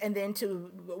once and then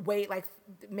to wait like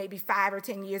maybe 5 or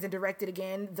 10 years and direct it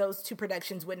again, those two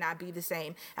productions would not be the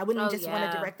same. I wouldn't just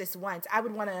want to direct this once. I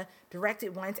would want to direct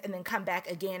it once and then come back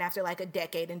again after like a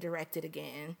decade and direct it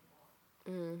again.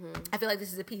 I feel like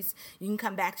this is a piece you can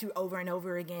come back to over and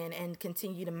over again and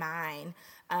continue to mine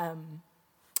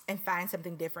and find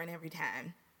something different every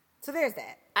time. So there's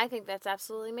that. I think that's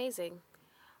absolutely amazing.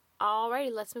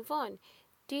 Alrighty, let's move on.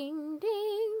 Ding,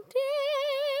 ding,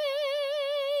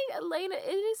 ding. Elena,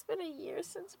 it has been a year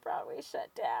since Broadway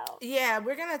shut down. Yeah,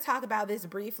 we're going to talk about this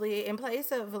briefly. In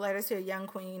place of Letters to a Young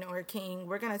Queen or King,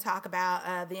 we're going to talk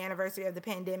about the anniversary of the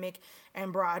pandemic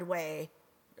and Broadway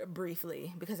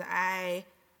briefly, because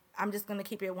I'm just going to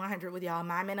keep it 100 with y'all.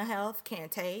 My mental health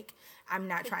can't take. I'm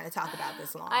not trying to talk about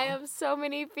this long. I have so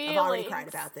many feelings. I've already cried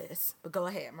about this, but go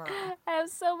ahead, Mariah. I have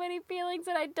so many feelings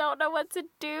and I don't know what to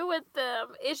do with them.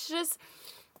 It's just,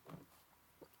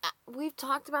 we've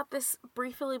talked about this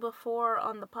briefly before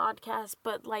on the podcast,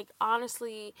 but like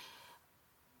honestly,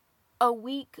 a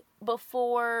week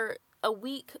ago,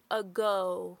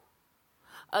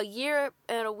 a year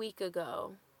and a week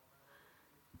ago,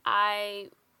 I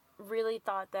really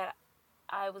thought that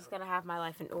I was going to have my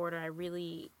life in order. I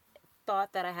really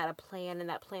thought that I had a plan and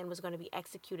that plan was going to be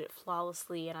executed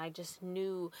flawlessly. And I just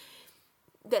knew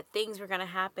that things were going to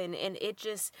happen. And it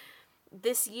just,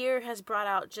 this year has brought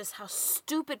out just how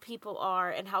stupid people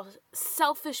are and how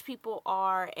selfish people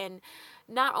are. And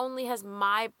not only has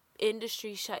my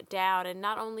industry shut down and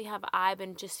not only have I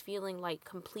been just feeling like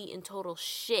complete and total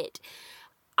shit,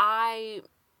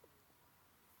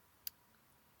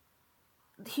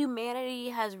 humanity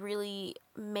has really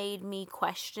made me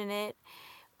question it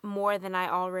more than I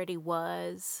already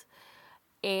was.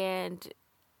 And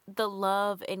the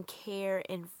love and care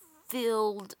and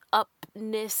filled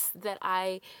upness that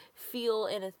I feel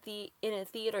in a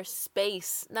theater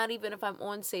space, not even if I'm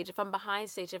on stage, if I'm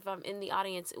behind stage, if I'm in the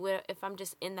audience, if I'm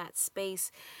just in that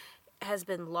space, has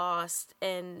been lost.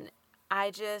 And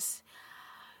I'm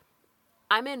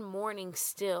in mourning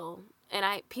still. And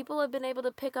people have been able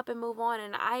to pick up and move on.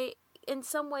 And in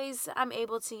some ways, I'm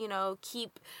able to,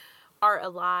 keep art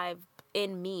alive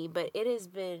in me. But it has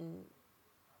been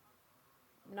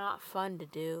not fun to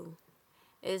do.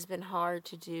 It has been hard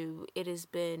to do. It has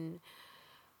been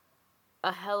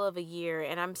a hell of a year.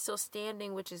 And I'm still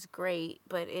standing, which is great.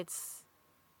 But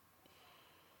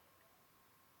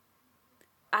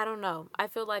I don't know. I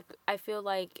feel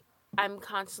like I'm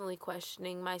constantly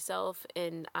questioning myself.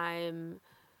 And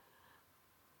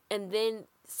then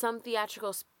some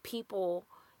theatrical people,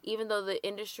 even though the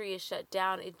industry is shut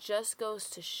down, it just goes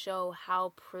to show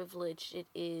how privileged it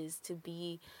is to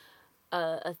be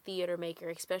a theater maker,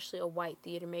 especially a white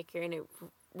theater maker. And it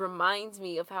reminds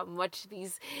me of how much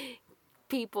these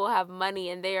people have money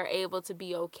and they are able to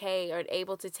be okay, or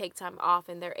able to take time off,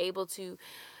 and they're able to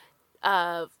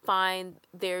find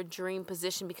their dream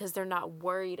position because they're not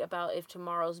worried about if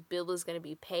tomorrow's bill is going to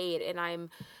be paid.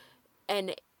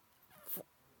 And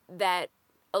that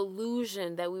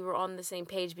illusion that we were on the same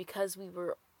page because we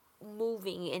were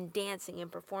moving and dancing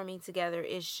and performing together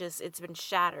it's been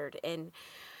shattered. And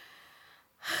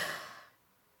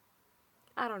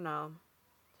I don't know.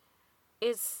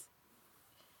 It's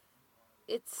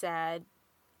sad.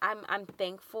 I'm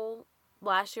thankful.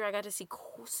 Last year I got to see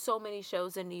so many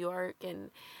shows in New York,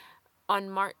 and on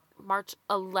March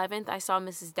 11th I saw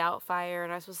Mrs. Doubtfire,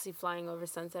 and I was supposed to see Flying Over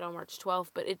Sunset on March 12th,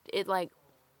 but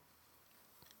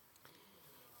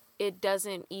it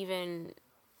doesn't even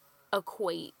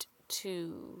equate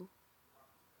to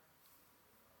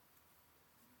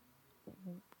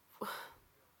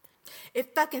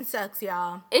It fucking sucks,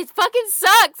 y'all. It fucking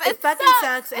sucks. It fucking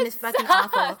sucks, and it's fucking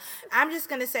awful. I'm just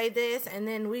gonna say this, and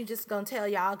then we just gonna tell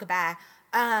y'all goodbye.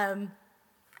 I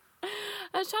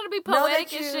was trying to be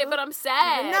poetic and shit, but I'm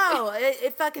sad. No,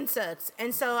 it fucking sucks.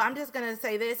 And so I'm just gonna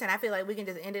say this, and I feel like we can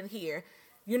just end it here.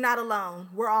 You're not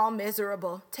alone. We're all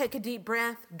miserable. Take a deep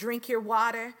breath. Drink your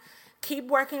water. Keep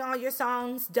working on your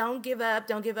songs. Don't give up.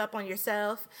 Don't give up on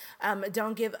yourself.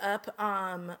 Don't give up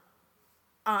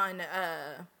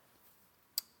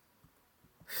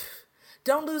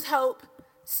don't lose hope.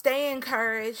 Stay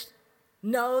encouraged.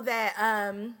 Know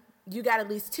that you got at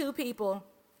least 2 people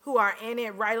who are in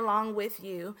it right along with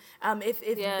you. If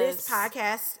yes. This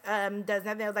podcast does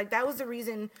nothing, like that was the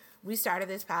reason we started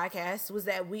this podcast, was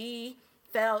that we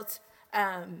felt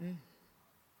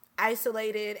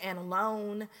isolated and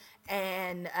alone,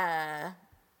 and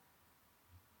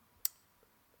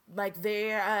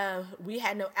we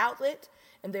had no outlet,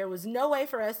 and there was no way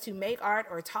for us to make art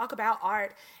or talk about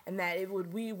art, and that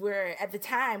we were at the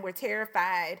time, we're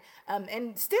terrified,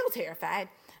 and still terrified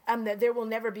that there will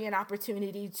never be an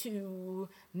opportunity to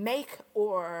make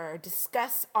or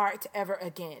discuss art ever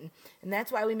again. And that's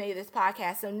why we made this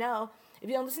podcast. So no, if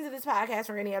you don't listen to this podcast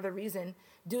for any other reason,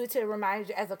 do it to remind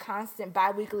you as a constant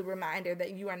bi-weekly reminder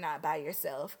that you are not by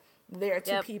yourself. There are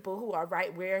two people who are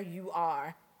right where you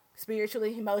are,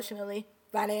 spiritually, emotionally,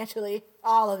 financially,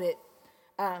 all of it.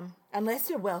 Unless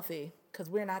you're wealthy, because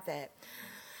we're not that.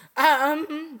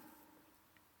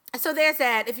 So there's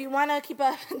that. If you want to keep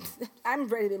up, I'm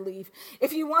ready to leave.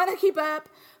 If you want to keep up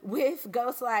with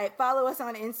Ghostlight, follow us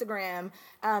on Instagram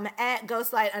at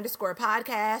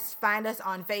Ghostlight_podcast. Find us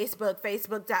on Facebook,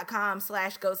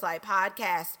 facebook.com/Ghostlight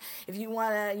podcast. If you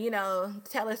want to,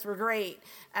 tell us we're great,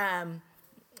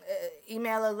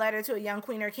 email a letter to a young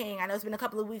queen or king. I know it's been a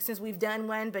couple of weeks since we've done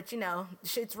one, but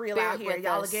shit's real out here.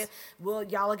 Y'all will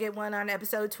get one on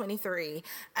episode 23.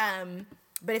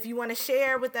 But if you want to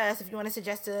share with us, if you want to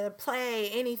suggest a play,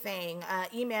 anything,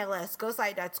 email us,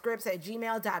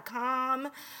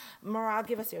 ghostlight.scripts@gmail.com. Moral,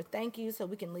 give us your thank you so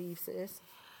we can leave, sis.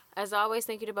 As always,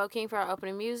 thank you to Bo King for our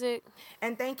opening music.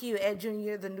 And thank you, Ed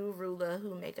Jr., the new ruler,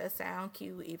 who make us sound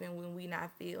cute even when we not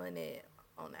feeling it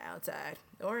on the outside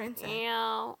or inside.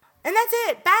 Yeah. And that's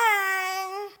it.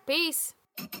 Bye. Peace.